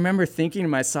 and I remember thinking to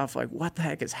myself, like, what the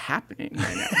heck is happening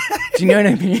right now? Do you know what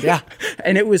I mean?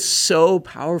 And it was so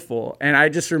powerful. And I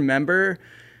just remember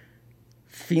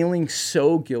feeling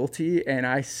so guilty, and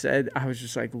I was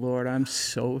just like, Lord, I'm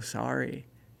so sorry,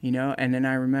 you know. And then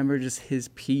I remember just his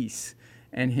peace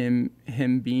and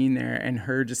him being there, and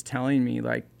her just telling me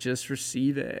like, just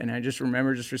receive it. And I just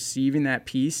remember just receiving that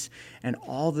peace, and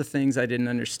all the things I didn't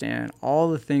understand, all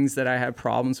the things that I had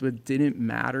problems with didn't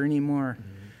matter anymore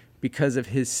because of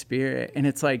his spirit. And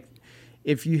it's like,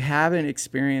 if you haven't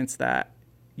experienced that,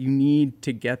 you need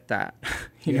to get that,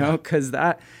 you know, because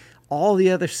that, all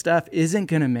the other stuff isn't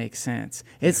going to make sense.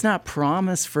 It's not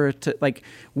promised for it to, like,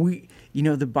 you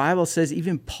know, the Bible says,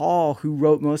 even Paul, who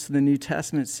wrote most of the New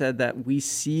Testament, said that we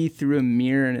see through a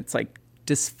mirror, and it's like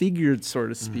disfigured, so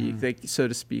to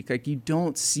speak. Like, you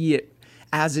don't see it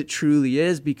as it truly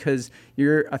is, because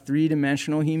you're a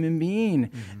three-dimensional human being.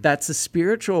 That's a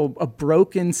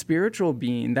broken spiritual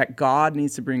being that God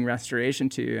needs to bring restoration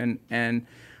to. And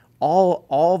all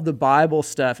of the Bible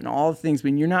stuff and all the things,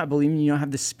 when you're not believing, you don't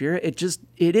have the Spirit,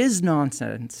 it is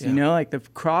nonsense. You know, like the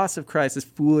cross of Christ is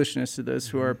foolishness to those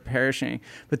who are perishing.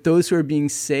 But those who are being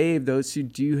saved, those who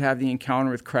do have the encounter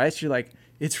with Christ, you're like,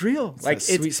 it's real. It's like,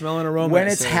 it's sweet smelling aroma. When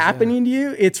it's happening to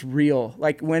you, it's real.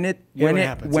 Like when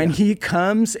he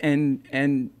comes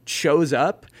and shows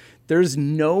up, there's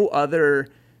no other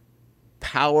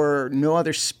power, no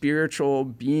other spiritual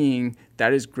being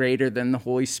that is greater than the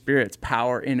Holy Spirit's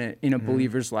power in a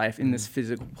believer's life in this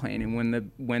physical plane.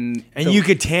 And you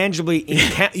could tangibly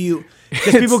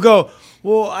because people go,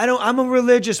 well, I'm a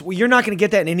religious. Well, you're not going to get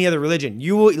that in any other religion.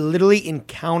 You will literally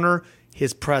encounter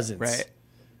his presence. Right.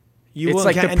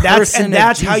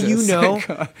 That's how you know.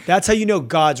 That's how you know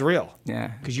God's real. Yeah,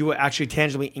 because you will actually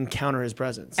tangibly encounter his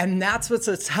presence. And that's what's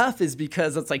so tough, is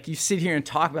because it's like you sit here and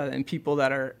talk about it, and people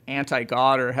that are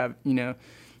anti-God or have, you know,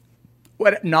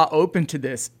 not open to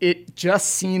this, it just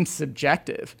seems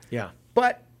subjective. Yeah.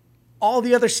 But all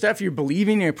the other stuff you're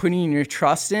believing and you're putting your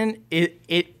trust in, it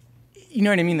you know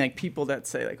what I mean? Like people that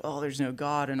say like, oh, there's no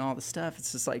God and all the stuff.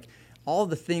 It's just like all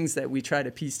the things that we try to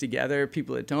piece together,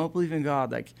 people that don't believe in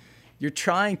God, like, you're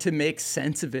trying to make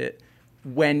sense of it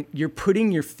when you're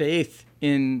putting your faith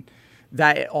in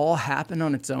that it all happened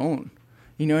on its own.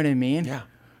 You know what I mean? Yeah.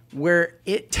 Where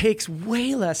it takes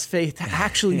way less faith to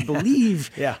actually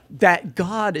believe that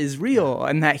God is real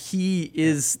and that he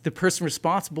is the person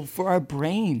responsible for our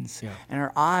brains and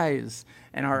our eyes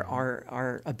and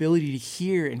our ability to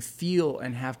hear and feel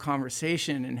and have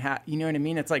conversation and you know what I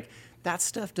mean? It's like that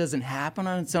stuff doesn't happen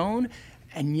on its own,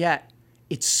 and yet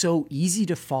it's so easy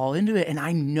to fall into it. And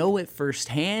I know it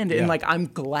firsthand. And like, I'm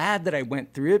glad that I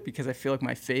went through it, because I feel like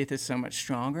my faith is so much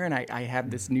stronger. And I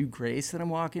have this new grace that I'm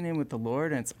walking in with the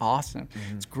Lord, and it's awesome.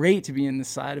 It's great to be in the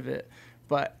side of it,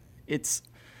 but it's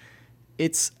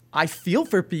I feel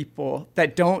for people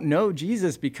that don't know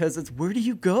Jesus, because it's, where do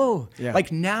you go? Yeah. Like,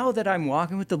 now that I'm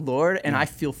walking with the Lord and I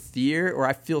feel fear, or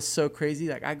I feel so crazy,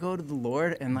 like, I go to the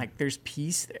Lord and like there's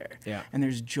peace there. Yeah. And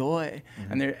there's joy.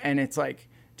 And it's like,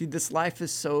 dude, this life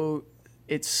is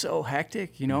it's so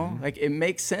hectic, you know? Like, it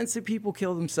makes sense that people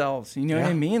kill themselves. You know what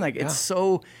I mean? Like, it's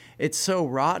so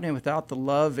rotten, and without the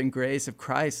love and grace of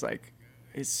Christ, like,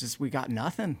 it's just, we got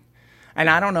nothing. And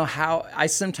I don't know how, I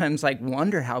sometimes like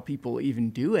wonder how people even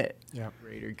do it. Yeah.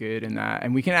 Greater good in that.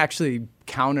 And we can actually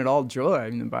count it all joy. I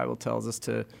mean, the Bible tells us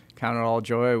to count it all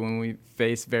joy when we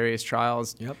face various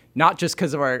trials. Yep. Not just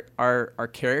because of our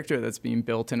character that's being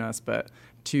built in us, but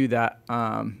to that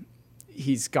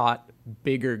he's got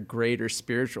bigger, greater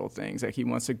spiritual things. Like, he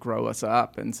wants to grow us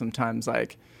up. And sometimes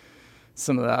like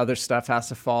some of the other stuff has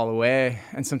to fall away.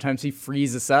 And sometimes he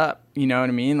frees us up. You know what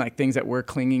I mean? Like, things that we're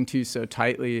clinging to so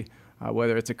tightly,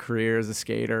 whether it's a career as a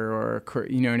skater or,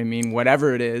 you know what I mean,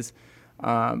 whatever it is,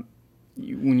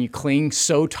 when you cling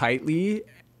so tightly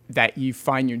that you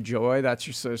find your joy, that's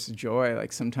your source of joy.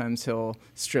 Like, sometimes he'll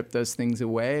strip those things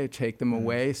away, take them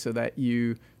away, so that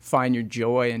you find your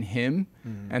joy in him,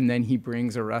 and then he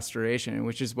brings a restoration,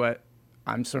 which is what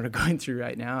I'm sort of going through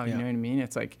right now. You know what I mean?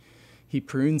 It's like he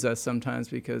prunes us sometimes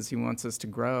because he wants us to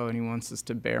grow, and he wants us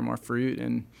to bear more fruit.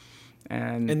 And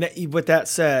with that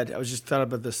said, I was just thought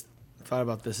about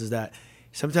this is that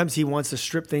sometimes he wants to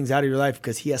strip things out of your life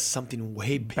because he has something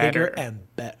way bigger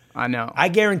and better. I know. I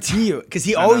guarantee you, because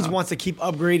he always wants to keep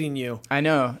upgrading you. I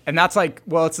know. And that's like,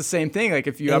 well, it's the same thing. Like,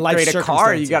 if you upgrade a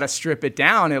car, you got to strip it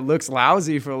down. It looks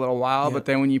lousy for a little while, but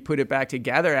then when you put it back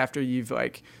together after you've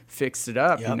like fixed it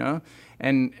up, you know,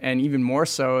 and even more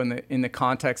so in the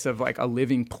context of like a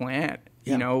living plant,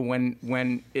 you know,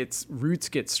 when its roots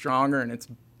get stronger and its,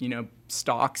 you know,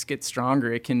 stalks get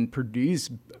stronger, it can produce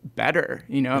better,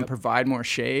 you know, and provide more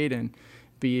shade and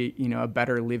be, you know, a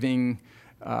better living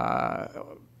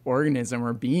organism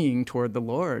or being toward the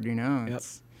Lord, you know.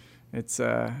 It's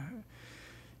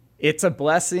a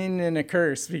blessing and a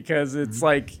curse, because it's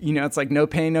like, you know, it's like no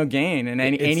pain, no gain. And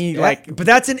but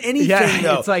that's in anything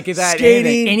though. It's like that.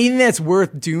 Skating. Anything that's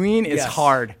worth doing is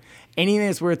hard. Anything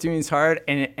that's worth doing is hard,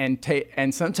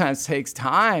 and sometimes takes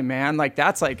time, man. Like,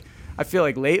 that's like, I feel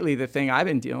like lately the thing I've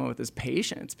been dealing with is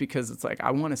patience, because it's like, I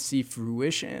want to see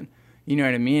fruition. You know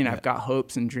what I mean? I've got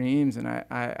hopes and dreams, and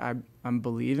I'm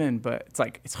believing, but it's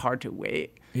like, it's hard to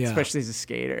wait, especially as a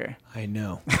skater. I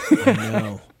know.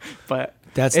 But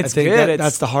that's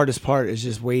the hardest part, is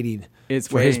just waiting. It's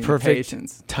for waiting, his perfect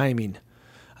patience. Timing.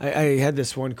 I had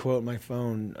this one quote on my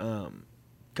phone.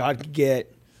 God could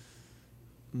get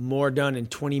more done in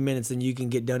 20 minutes than you can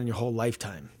get done in your whole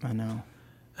lifetime. I know.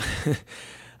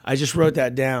 I just wrote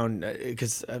that down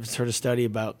because I've heard a study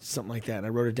about something like that, and I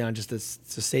wrote it down just to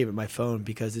save it in my phone,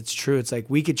 because it's true. It's like,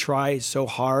 we could try so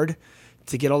hard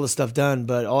to get all this stuff done,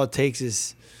 but all it takes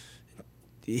is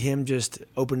him just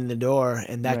opening the door,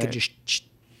 and that could just,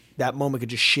 that moment could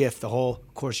just shift the whole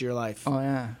course of your life. Oh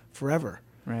yeah, forever.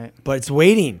 Right. But it's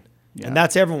waiting, and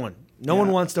that's everyone. No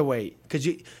one wants to wait, because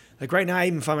like right now, I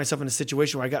even find myself in a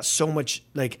situation where I got so much,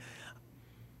 like,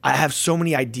 I have so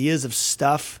many ideas of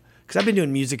stuff. Because I've been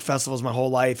doing music festivals my whole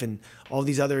life and all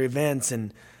these other events,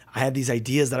 and I have these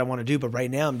ideas that I want to do. But right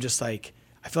now, I'm just like,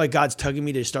 I feel like God's tugging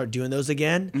me to start doing those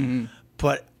again.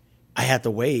 But I have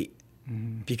to wait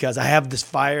because I have this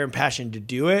fire and passion to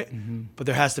do it. But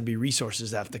there has to be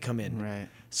resources that have to come in. Right.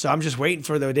 So I'm just waiting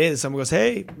for the day that someone goes,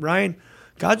 "Hey, Ryan,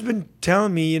 God's been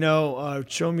telling me,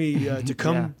 show me to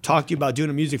come talk to you about doing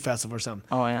a music festival or something."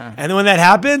 Oh yeah. And then when that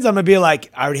happens, I'm gonna be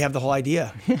like, I already have the whole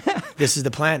idea. This is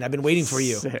the plan. I've been waiting for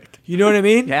you. Sick. You know what I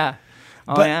mean? Yeah.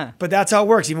 Oh but that's how it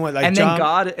works. Even with like, and then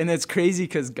God, and it's crazy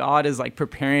because God is like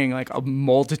preparing like a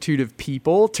multitude of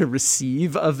people to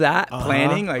receive of that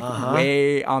planning, like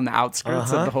way on the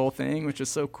outskirts of the whole thing, which is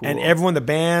so cool. And everyone, the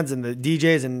bands and the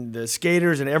DJs and the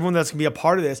skaters and everyone that's gonna be a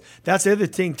part of this, that's the other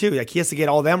thing too. Like, he has to get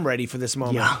all them ready for this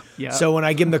moment. Yeah. So when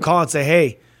I give him the call and say,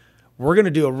 "Hey, we're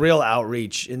gonna do a real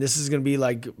outreach, and this is gonna be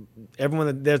like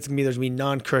everyone there's gonna be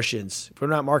non-Christians. We're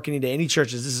not marketing to any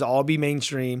churches. This is all be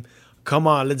mainstream. Come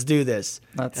on, let's do this."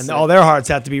 And sick. all their hearts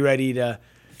have to be ready to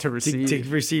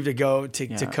receive,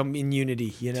 to come in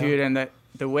unity. You know, dude. And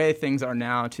the way things are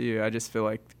now too, I just feel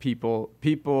like people.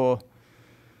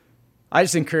 I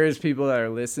just encourage people that are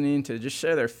listening to just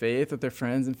share their faith with their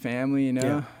friends and family, you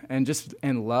know,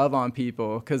 and love on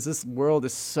people, because this world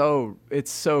is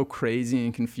so crazy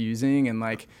and confusing. And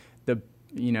like I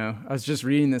was just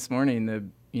reading this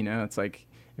morning, it's like,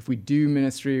 if we do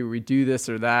ministry or we do this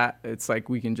or that, it's like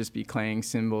we can just be clanging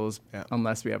cymbals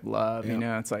unless we have love. You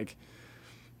know, it's like,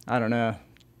 I don't know.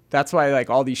 that's why like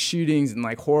all these shootings and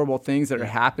like horrible things that are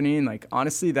happening, like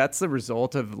honestly, that's the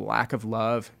result of lack of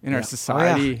love in our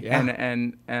society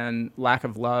and lack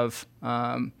of love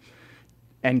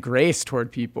and grace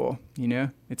toward people. You know,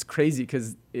 it's crazy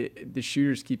because the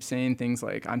shooters keep saying things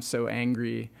like, I'm so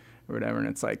angry or whatever. And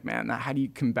it's like, man, how do you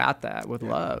combat that with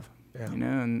love? You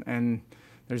know, and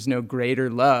there's no greater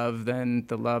love than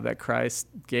the love that Christ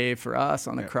gave for us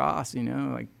on the cross, you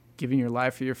know, like giving your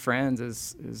life for your friends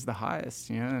is the highest,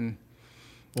 you know. And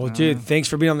well, dude, thanks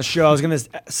for being on the show. I was going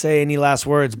to say any last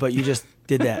words, but you just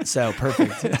did that. So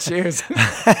perfect. Cheers.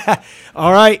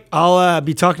 All right. I'll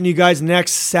be talking to you guys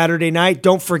next Saturday night.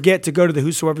 Don't forget to go to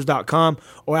thewhosoevers.com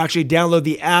or actually download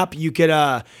the app. You could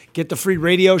get the free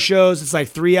radio shows. It's like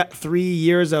three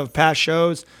years of past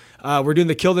shows. We're doing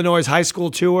the Kill the Noise High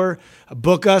School tour.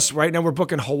 Book us. Right now we're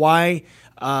booking Hawaii.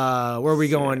 Where are we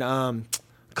going?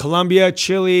 Colombia,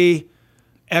 Chile,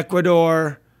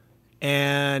 Ecuador,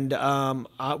 and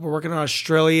we're working on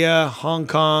Australia, Hong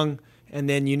Kong, and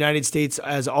then United States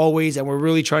as always. And we're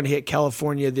really trying to hit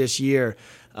California this year.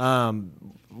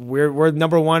 We're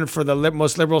number one for the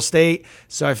most liberal state,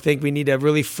 so I think we need to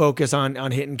really focus on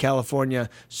hitting California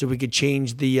so we could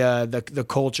change the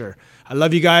culture. I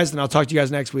love you guys, and I'll talk to you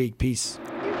guys next week. Peace.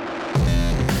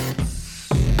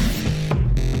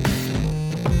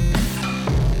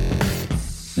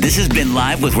 This has been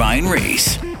Live with Ryan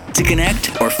Reese. To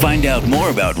connect or find out more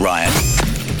about Ryan,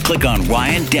 click on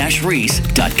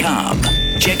ryan-reese.com.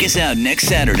 Check us out next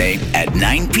Saturday at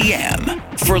 9 p.m.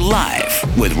 for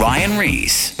Live with Ryan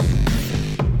Reese.